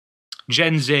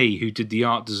 Gen Z, who did the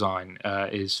art design,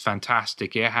 is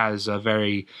fantastic. It has a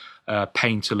very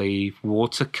painterly,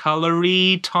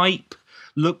 watercolory type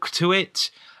look to it.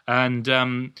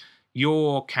 And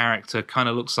your character kind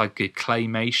of looks like a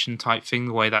claymation type thing.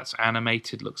 The way that's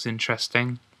animated looks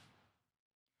interesting.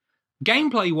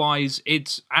 Gameplay-wise,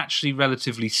 it's actually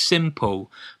relatively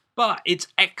simple, but it's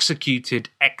executed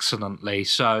excellently.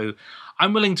 So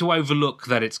I'm willing to overlook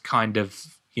that it's kind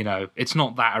of, it's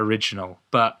not that original.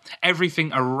 But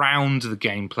everything around the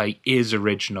gameplay is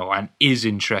original and is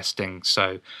interesting.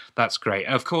 So that's great.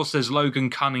 Of course, there's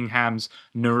Logan Cunningham's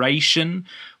narration,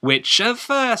 which at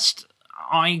first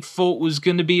I thought was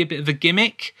going to be a bit of a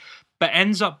gimmick, but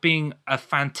ends up being a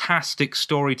fantastic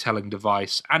storytelling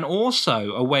device and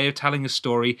also a way of telling a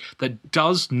story that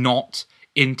does not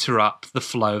interrupt the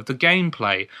flow of the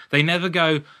gameplay. They never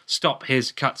go, stop, here's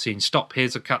a cutscene, stop,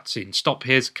 here's a cutscene, stop,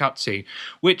 here's a cutscene,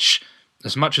 which,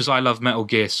 as much as I love Metal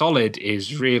Gear Solid,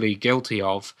 is really guilty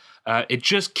of. It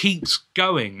just keeps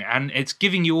going, and it's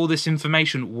giving you all this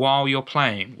information while you're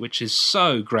playing, which is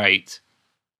so great.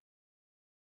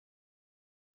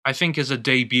 I think as a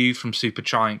debut from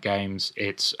Supergiant Games,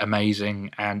 it's amazing,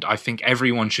 and I think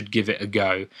everyone should give it a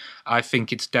go. I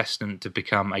think it's destined to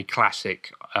become a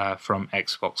classic from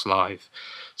Xbox Live.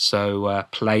 So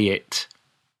play it.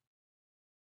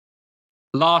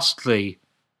 Lastly,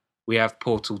 we have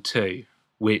Portal 2,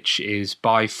 which is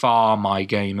by far my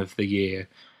game of the year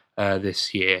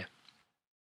this year.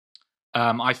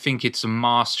 I think it's a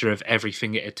master of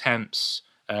everything it attempts.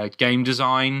 Game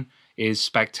design is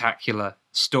spectacular.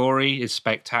 Story is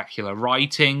spectacular.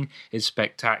 Writing is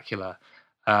spectacular.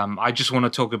 I just want to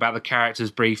talk about the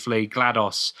characters briefly.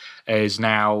 GLaDOS is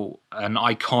now an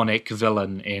iconic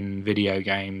villain in video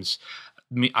games.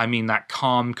 I mean, that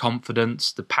calm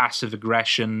confidence, the passive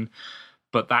aggression,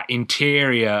 but that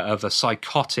interior of a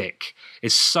psychotic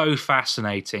is so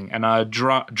fascinating. And her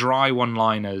dry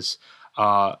one-liners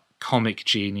are comic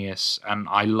genius, and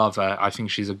I love her. I think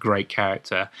she's a great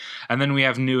character. And then we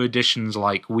have new additions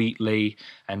like Wheatley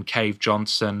and Cave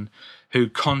Johnson, who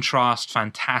contrast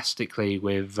fantastically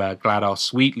with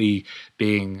GLaDOS. Wheatley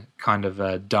being kind of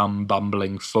a dumb,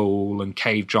 bumbling fool, and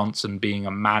Cave Johnson being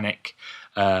a manic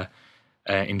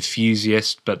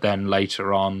enthusiast, but then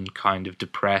later on kind of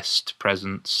depressed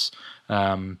presence.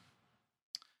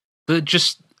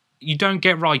 You don't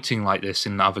get writing like this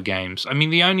in other games. I mean,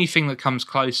 the only thing that comes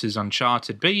close is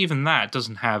Uncharted, but even that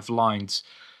doesn't have lines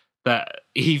that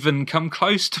even come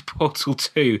close to Portal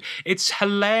 2. It's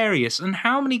hilarious. And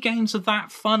how many games are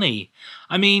that funny?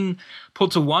 I mean,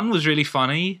 Portal 1 was really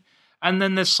funny, and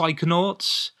then there's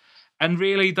Psychonauts, and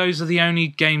really those are the only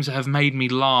games that have made me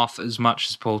laugh as much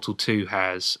as Portal 2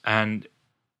 has. And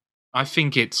I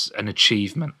think it's an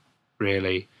achievement,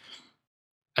 really.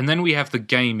 And then we have the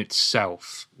game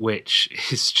itself, which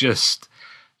is just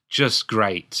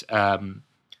great.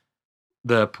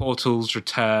 The Portal's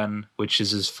return, which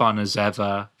is as fun as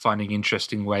ever, finding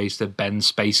interesting ways to bend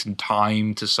space and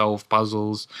time to solve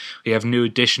puzzles. We have new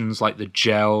additions like the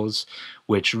gels,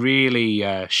 which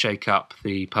really shake up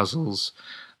the puzzles.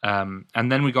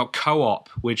 And then we got co-op,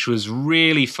 which was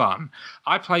really fun.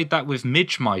 I played that with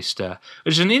Midgemeister,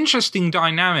 which is an interesting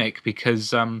dynamic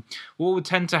because what would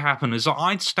tend to happen is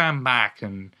I'd stand back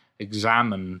and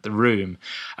examine the room,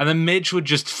 and then Midge would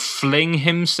just fling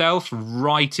himself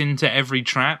right into every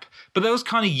trap. But that was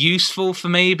kind of useful for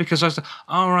me because I was like,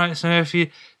 all right, so if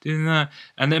you do that,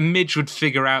 and then Midge would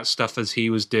figure out stuff as he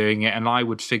was doing it, and I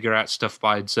would figure out stuff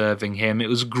by observing him. It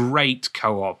was great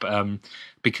co-op.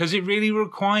 because it really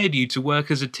required you to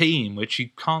work as a team, which you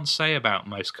can't say about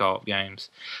most co-op games.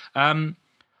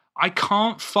 I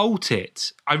can't fault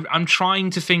it. I'm trying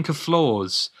to think of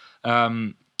flaws.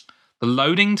 The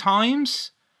loading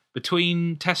times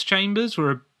between test chambers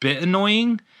were a bit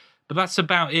annoying, but that's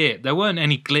about it. There weren't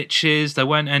any glitches, there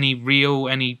weren't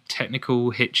any technical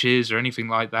hitches or anything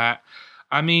like that.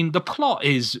 I mean, the plot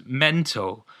is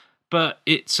mental, but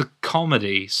it's a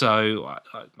comedy, so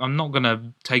I'm not going to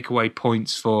take away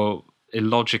points for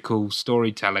illogical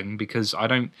storytelling because I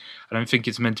don't think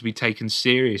it's meant to be taken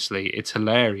seriously. It's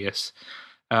hilarious.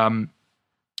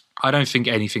 I don't think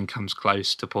anything comes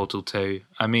close to Portal 2.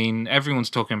 I mean,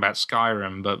 everyone's talking about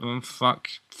Skyrim, but fuck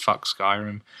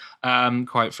Skyrim.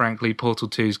 Quite frankly, Portal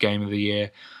 2's game of the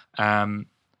year.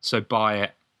 So buy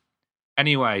it.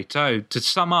 Anyway, so to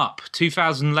sum up,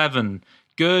 2011,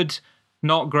 good,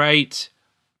 not great.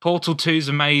 Portal 2's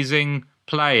amazing.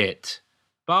 Play it.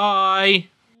 Bye.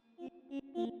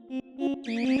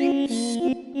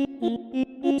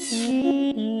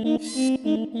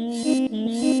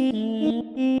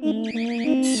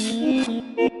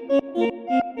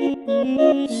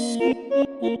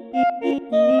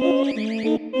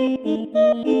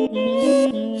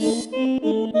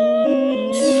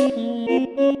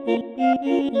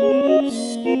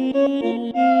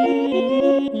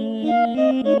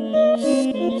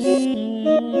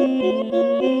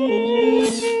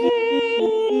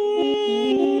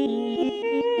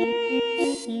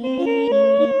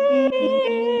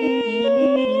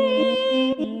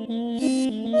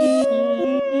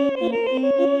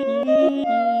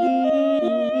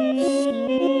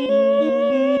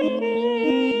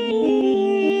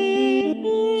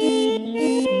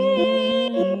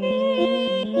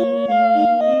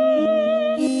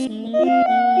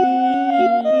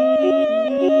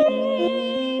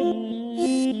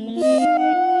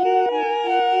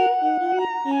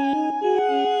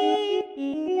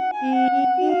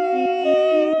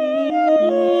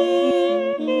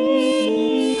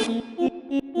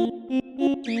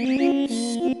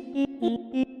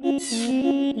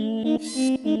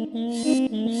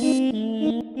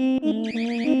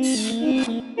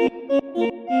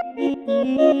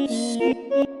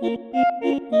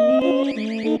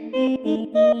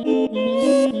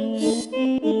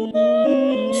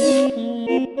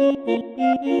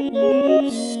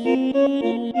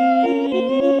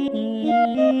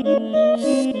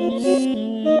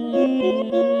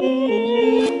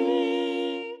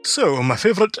 So, my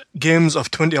favourite games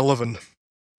of 2011.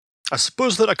 I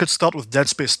suppose that I could start with Dead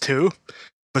Space 2,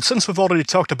 but since we've already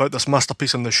talked about this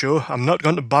masterpiece on the show, I'm not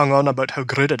going to bang on about how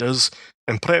great it is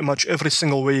in pretty much every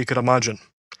single way you could imagine.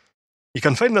 You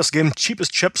can find this game cheap as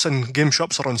chips in game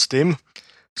shops or on Steam,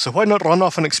 so why not run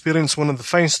off and experience one of the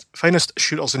finest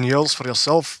shooters in years for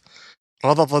yourself,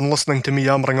 rather than listening to me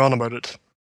yammering on about it.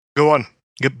 Go on,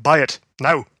 buy it,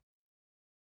 now!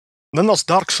 Then there's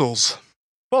Dark Souls.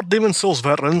 For Demon Souls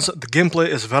veterans, the gameplay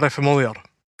is very familiar,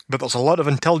 but there's a lot of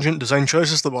intelligent design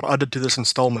choices that were added to this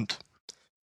installment.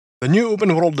 The new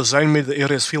open world design made the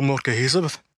areas feel more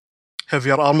cohesive,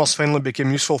 heavier armors finally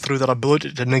became useful through their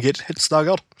ability to negate hit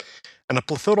stagger, and a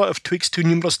plethora of tweaks too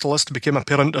numerous to list became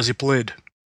apparent as you played.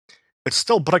 It's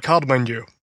still brick hard, mind you.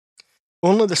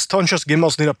 Only the staunchest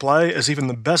gamers need apply, as even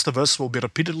the best of us will be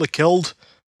repeatedly killed,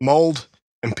 mauled,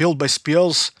 impaled by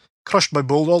spears, crushed by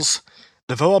boulders,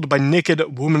 devoured by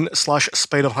naked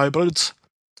woman/spider hybrids,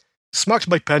 smacked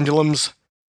by pendulums,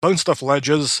 bounced off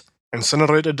ledges,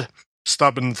 incinerated,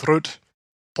 stabbed in the throat,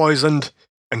 poisoned,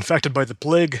 infected by the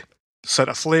plague, set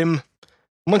aflame,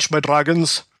 munched by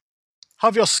dragons,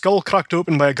 have your skull cracked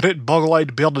open by a great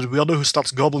boggle-eyed bearded weirdo who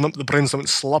starts gobbling up the brains that went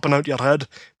slapping out your head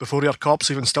before your corpse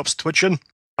even stops twitching,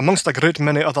 amongst a great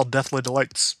many other deathly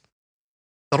delights.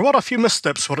 There were a few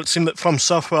missteps where it seemed that From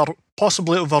Software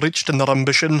possibly overreached in their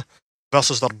ambition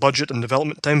versus their budget and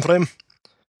development timeframe.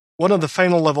 One of the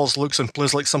final levels looks and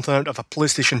plays like something out of a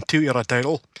PlayStation 2 era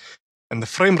title, and the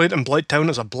frame rate in Blighttown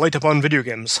is a blight upon video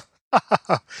games.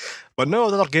 But no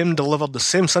other game delivered the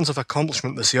same sense of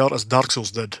accomplishment this year as Dark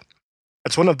Souls did.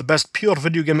 It's one of the best pure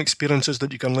video game experiences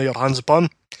that you can lay your hands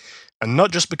upon, and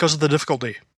not just because of the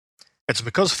difficulty. It's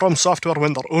because From Software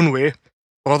went their own way,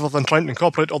 rather than trying to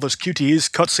incorporate all those QTEs,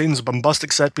 cutscenes,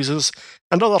 bombastic set pieces,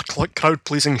 and other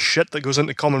crowd-pleasing shit that goes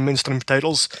into common mainstream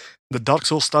titles, that Dark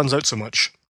Souls stands out so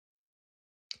much.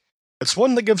 It's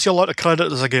one that gives you a lot of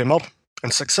credit as a gamer,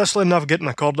 and successfully navigating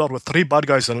a corridor with 3 bad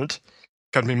guys in it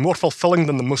can be more fulfilling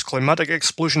than the most climatic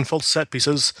explosion-filled set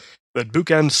pieces that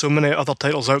bookend so many other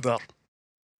titles out there.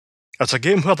 It's a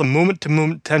game where the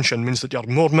moment-to-moment tension means that you're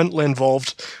more mentally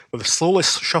involved with slowly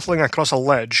shuffling across a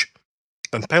ledge,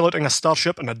 than piloting a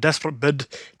starship in a desperate bid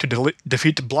to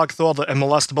defeat Blackthor the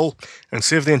Immolestible and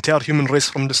save the entire human race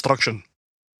from destruction.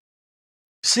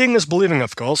 Seeing is believing,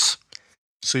 of course,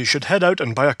 so you should head out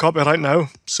and buy a copy right now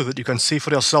so that you can see for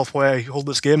yourself why I hold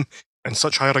this game in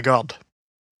such high regard.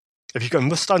 If you can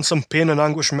withstand some pain and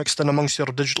anguish mixed in amongst your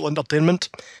digital entertainment,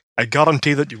 I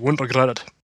guarantee that you won't regret it.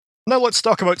 Now let's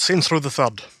talk about Saints Row the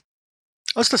Third.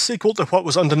 As the sequel to what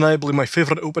was undeniably my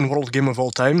favourite open world game of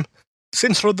all time,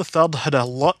 Saints Row the Third had a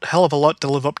hell of a lot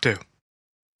to live up to.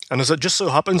 And as it just so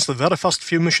happens, the very first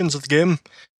few missions of the game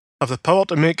have the power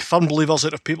to make firm believers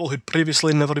out of people who'd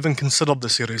previously never even considered the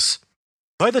series.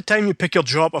 By the time you pick your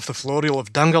jaw up off the floor, you'll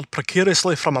have dangled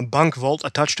precariously from a bank vault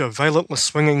attached to a violently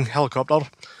swinging helicopter,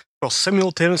 while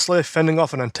simultaneously fending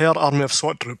off an entire army of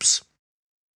SWAT troops.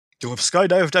 You'll have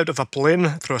skydived out of a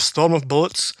plane through a storm of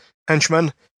bullets,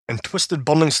 henchmen, and twisted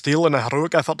burning steel in a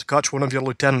heroic effort to catch one of your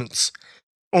lieutenants,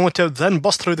 only to then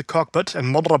bust through the cockpit and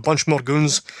murder a bunch more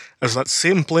goons as that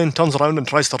same plane turns around and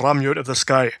tries to ram you out of the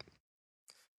sky.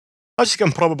 As you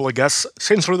can probably guess,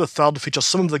 Saints Row the Third features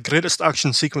some of the greatest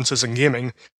action sequences in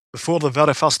gaming before the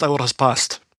very first hour has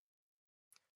passed.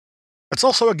 It's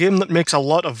also a game that makes a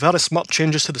lot of very smart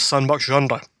changes to the sandbox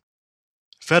genre.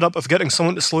 Fed up of getting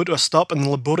someone to slow to a stop and the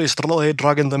laborious delay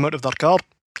dragging them out of their car?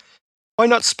 Why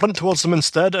not sprint towards them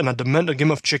instead in a demented game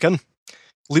of chicken?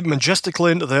 Leap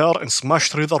majestically into the air and smash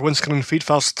through their windscreen feet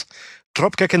first,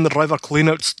 drop-kicking the driver clean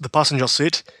out the passenger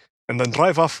seat, and then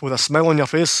drive off with a smile on your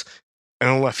face and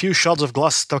only a few shards of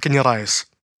glass stuck in your eyes.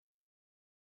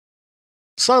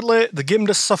 Sadly, the game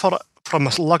does suffer from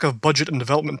a lack of budget and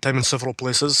development time in several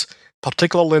places,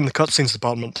 particularly in the cutscenes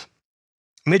department.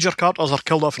 Major characters are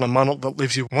killed off in a manner that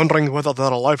leaves you wondering whether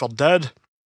they're alive or dead,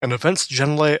 and events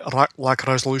generally lack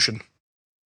resolution.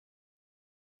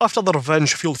 After the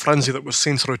revenge-fueled frenzy that was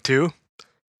Saints Row 2,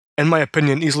 in my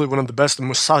opinion easily one of the best and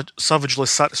most savagely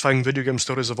satisfying video game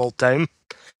stories of all time,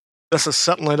 this is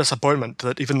certainly a disappointment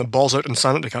that even the balls-out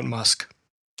insanity can't mask.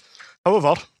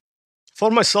 However, for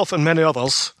myself and many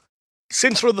others,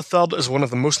 Saints Row the Third is one of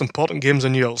the most important games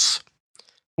in years.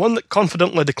 One that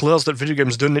confidently declares that video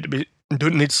games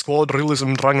don't need squalid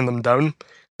realism dragging them down,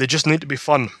 they just need to be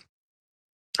fun.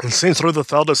 And Saints Row the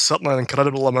Third is certainly an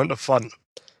incredible amount of fun.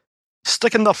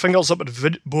 Sticking their fingers up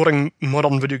at boring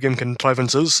modern video game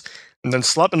contrivances, and then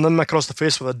slapping them across the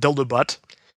face with a dildo bat,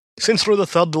 Saints Row the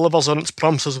Third delivers on its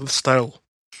promises with style.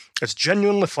 It's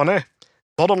genuinely funny,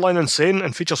 borderline insane,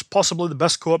 and features possibly the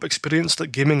best co-op experience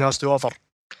that gaming has to offer.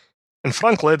 And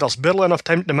frankly, there's barely enough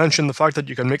time to mention the fact that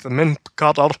you can make the main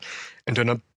character into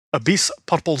an obese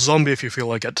purple zombie if you feel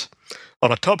like it,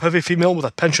 or a top-heavy female with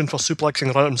a penchant for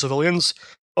suplexing random civilians,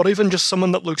 or even just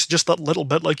someone that looks just that little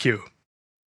bit like you.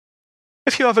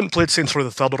 If you haven't played Saints Row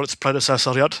the Third or its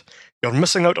predecessor yet, you're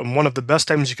missing out on one of the best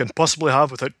times you can possibly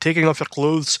have without taking off your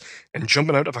clothes and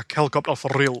jumping out of a helicopter for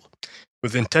real,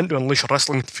 with the intent to unleash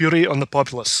wrestling fury on the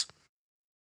populace.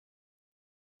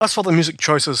 As for the music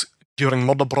choices during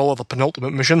Murder Brawl of the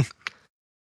penultimate mission,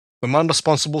 the man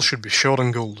responsible should be sure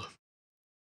and gold.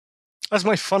 As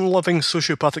my fun-loving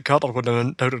sociopathic character would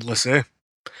undoubtedly say,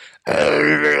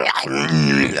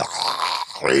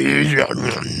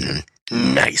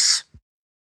 nice.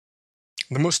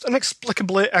 The most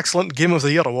inexplicably excellent Game of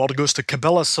the Year award goes to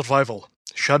Cabela's Survival,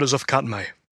 Shadows of Katmai.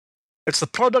 It's the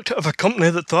product of a company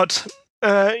that thought,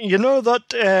 you know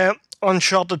that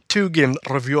Uncharted 2 game that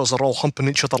reviewers are all humping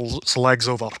each other's legs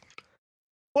over?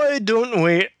 Why don't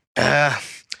we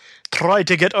try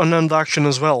to get on that action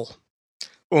as well?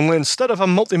 Only instead of a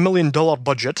multi-million-dollar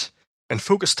budget and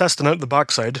focus testing out the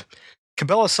backside,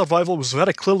 Cabela's Survival was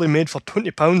very clearly made for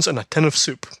 £20 and a tin of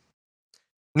soup.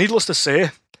 Needless to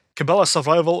say, Cabela's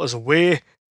Survival is way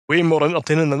more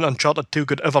entertaining than Uncharted 2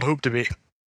 could ever hope to be.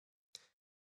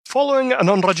 Following an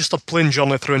unregistered plane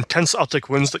journey through intense Arctic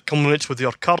winds that culminates with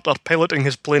your character piloting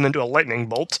his plane into a lightning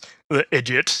bolt, the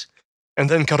idiot, and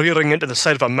then careering into the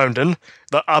side of a mountain,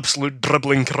 the absolute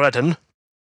dribbling cretin,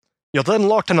 you're then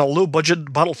locked in a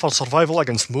low-budget battle for survival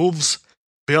against wolves,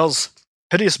 bears,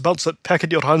 hideous birds that peck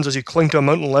at your hands as you cling to a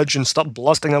mountain ledge and start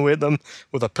blasting away at them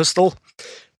with a pistol,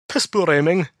 piss-poor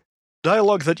aiming,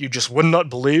 dialogue that you just would not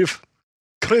believe,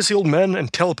 crazy old men,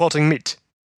 and teleporting meat.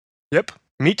 Yep,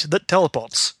 meat that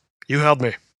teleports. You heard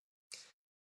me.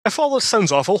 If all this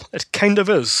sounds awful, it kind of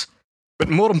is. But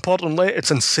more importantly,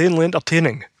 it's insanely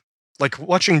entertaining. Like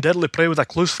watching Deadly Prey with a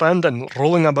close friend and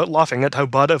rolling about laughing at how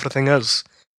bad everything is.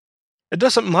 It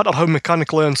doesn't matter how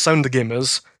mechanically unsound the game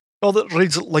is, or that it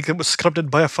reads like it was scripted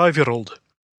by a 5-year-old.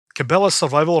 Cabela's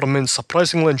Survival remains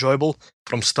surprisingly enjoyable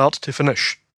from start to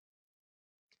finish.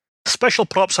 Special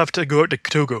props have to go out to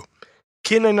Togo,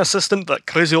 canine assistant, that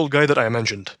crazy old guy that I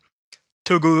mentioned.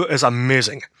 Togo is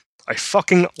amazing. I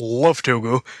fucking love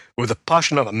Togo with the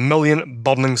passion of a million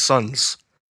burning suns.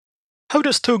 How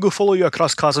does Togo follow you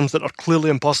across chasms that are clearly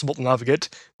impossible to navigate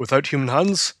without human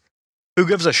hands? Who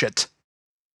gives a shit?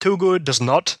 Togo does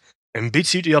not, and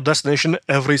beats you to your destination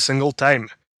every single time,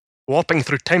 warping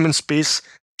through time and space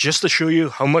just to show you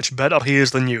how much better he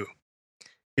is than you.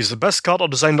 He's the best character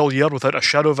designed all year without a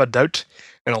shadow of a doubt,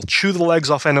 and I'll chew the legs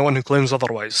off anyone who claims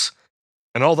otherwise.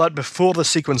 And all that before the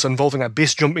sequence involving a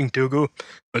base-jumping Togo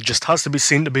that just has to be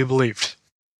seen to be believed.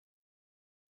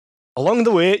 Along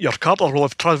the way, your character will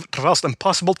have traversed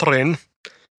impossible terrain,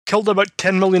 killed about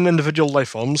 10 million individual life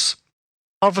forms,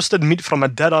 harvested meat from a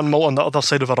dead animal on the other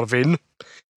side of a ravine,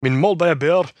 been mauled by a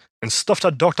bear, and stuffed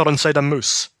a doctor inside a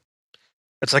moose.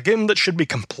 It's a game that should be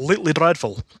completely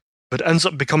dreadful, but ends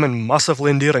up becoming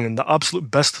massively endearing in the absolute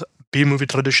best B-movie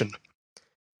tradition.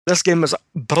 This game is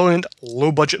brilliant,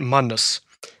 low-budget madness,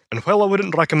 and while I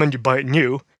wouldn't recommend you buy it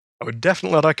new, I would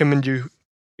definitely recommend you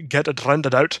get it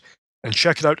rented out and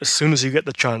check it out as soon as you get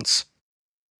the chance.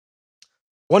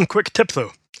 One quick tip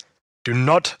though, do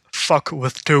not fuck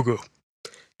with Togo.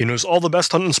 He knows all the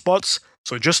best hunting spots,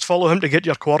 so just follow him to get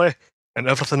your quarry, and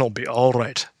everything will be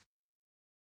alright.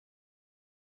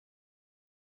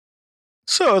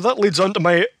 So that leads on to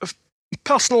my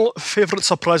personal favourite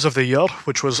surprise of the year,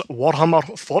 which was Warhammer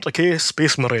 40k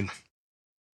Space Marine.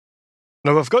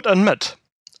 Now I've got to admit,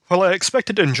 while I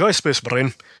expected to enjoy Space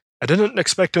Marine, I didn't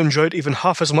expect to enjoy it even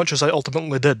half as much as I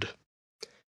ultimately did.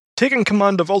 Taking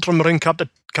command of Ultramarine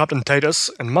Captain Titus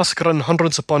and massacring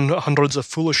hundreds upon hundreds of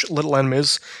foolish little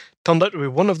enemies turned out to be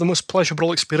one of the most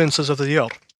pleasurable experiences of the year,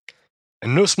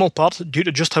 in no small part due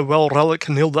to just how well Relic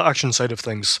nailed the action side of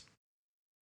things.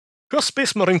 Where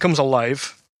Space Marine comes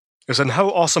alive is in how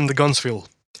awesome the guns feel,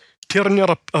 tearing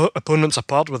your opponents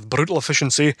apart with brutal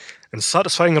efficiency and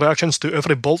satisfying reactions to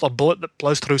every bolt or bullet that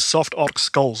plows through soft orc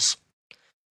skulls.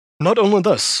 Not only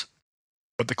this,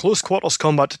 but the close quarters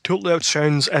combat totally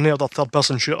outshines any other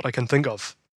third-person shooter I can think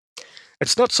of.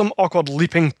 It's not some awkward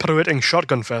leaping, pirouetting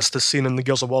shotgun fest as seen in the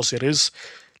Gears of War series,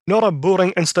 nor a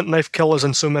boring instant knife kill as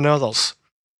in so many others.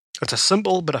 It's a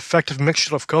simple but effective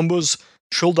mixture of combos,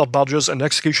 shoulder barges, and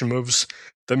execution moves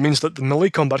that means that the melee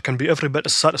combat can be every bit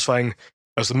as satisfying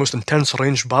as the most intense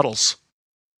ranged battles.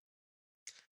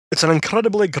 It's an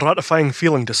incredibly gratifying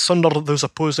feeling to sunder those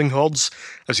opposing hordes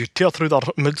as you tear through their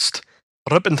midst,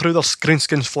 ripping through their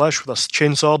greenskin's flesh with a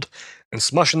chainsword, and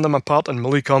smashing them apart in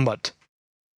melee combat.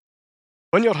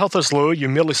 When your health is low, you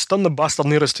merely stun the bastard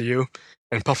nearest to you,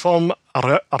 and perform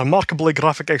a remarkably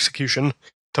graphic execution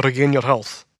to regain your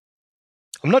health.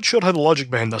 I'm not sure how the logic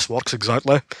behind this works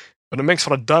exactly, but it makes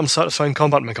for a damn satisfying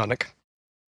combat mechanic.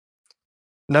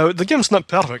 Now, the game's not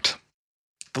perfect.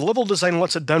 The level design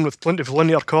lets it down with plenty of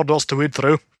linear corridors to wade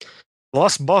through. The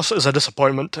last boss is a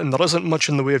disappointment, and there isn't much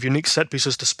in the way of unique set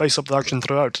pieces to spice up the action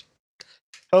throughout.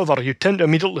 However, you tend to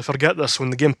immediately forget this when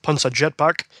the game punts a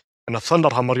jetpack and a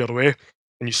thunderhammer your way,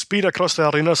 and you speed across the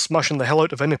arena, smashing the hell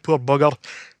out of any poor bugger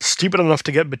stupid enough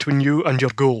to get between you and your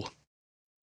goal.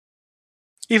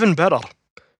 Even better,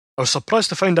 I was surprised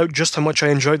to find out just how much I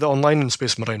enjoyed the online in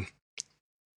Space Marine.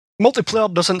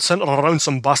 Multiplayer doesn't centre around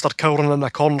some bastard cowering in a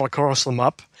corner across the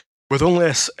map, with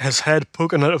only his head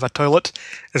poking out of a toilet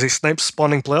as he snipes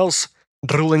spawning players,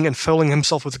 drooling and fouling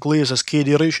himself with glee as his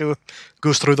KD ratio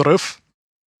goes through the roof.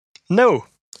 No,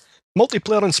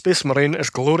 multiplayer in Space Marine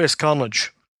is glorious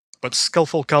carnage, but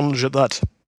skillful carnage at that.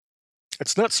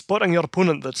 It's not spotting your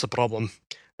opponent that's the problem,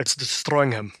 it's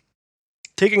destroying him.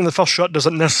 Taking the first shot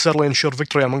doesn't necessarily ensure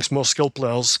victory amongst more skilled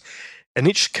players, and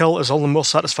each kill is all the more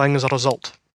satisfying as a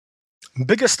result.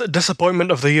 Biggest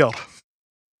disappointment of the year.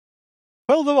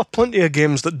 Well, there were plenty of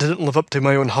games that didn't live up to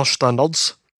my own harsh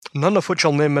standards, none of which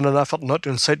I'll name in an effort not to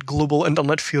incite global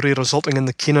internet fury resulting in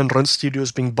the Keen and Runt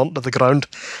studios being burnt to the ground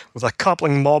with a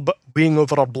coupling mob weighing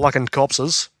over our blackened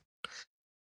corpses.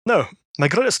 No, my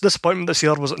greatest disappointment this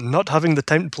year was not having the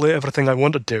time to play everything I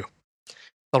wanted to.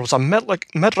 There was a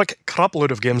metric crapload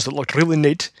of games that looked really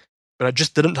neat, but I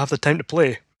just didn't have the time to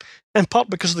play, in part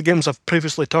because of the games I've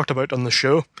previously talked about on the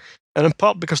show, and in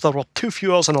part because there were too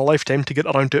few hours in a lifetime to get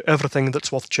around to everything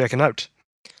that's worth checking out.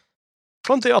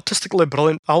 From the artistically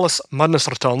brilliant Alice Madness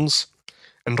Returns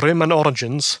and Rayman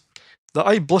Origins, the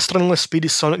eye-blisteringly speedy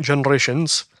Sonic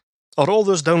Generations, or all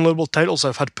those downloadable titles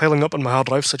I've had piling up on my hard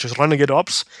drive such as Renegade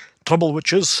Ops, Trouble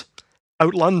Witches,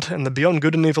 Outland, and the Beyond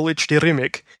Good and Evil HD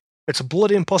remake, it's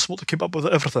bloody impossible to keep up with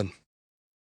everything.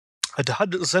 I'd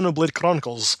had Xenoblade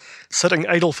Chronicles sitting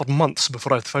idle for months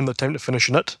before I'd found the time to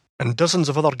finishing it, and dozens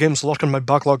of other games lurk in my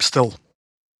backlog still.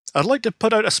 I'd like to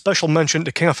put out a special mention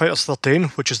to King of Fighters 13,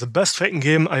 which is the best fighting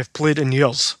game I have played in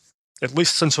years. at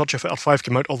least since Virtua Fighter 5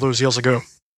 came out all those years ago.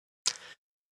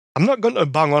 I'm not going to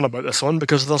bang on about this one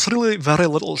because there's really very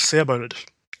little to say about it.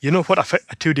 You know what a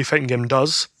 2D fighting game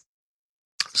does.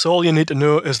 So all you need to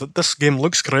know is that this game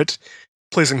looks great,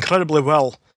 plays incredibly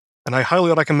well, and I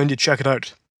highly recommend you check it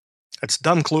out. It's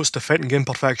damn close to fighting game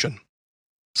perfection.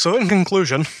 So in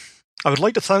conclusion, I would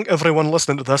like to thank everyone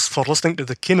listening to this for listening to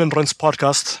the Keen and Rinse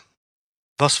podcast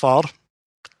thus far.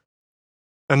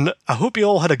 And I hope you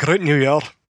all had a great new year,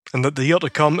 and that the year to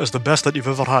come is the best that you've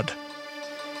ever had.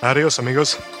 Adios,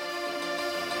 amigos.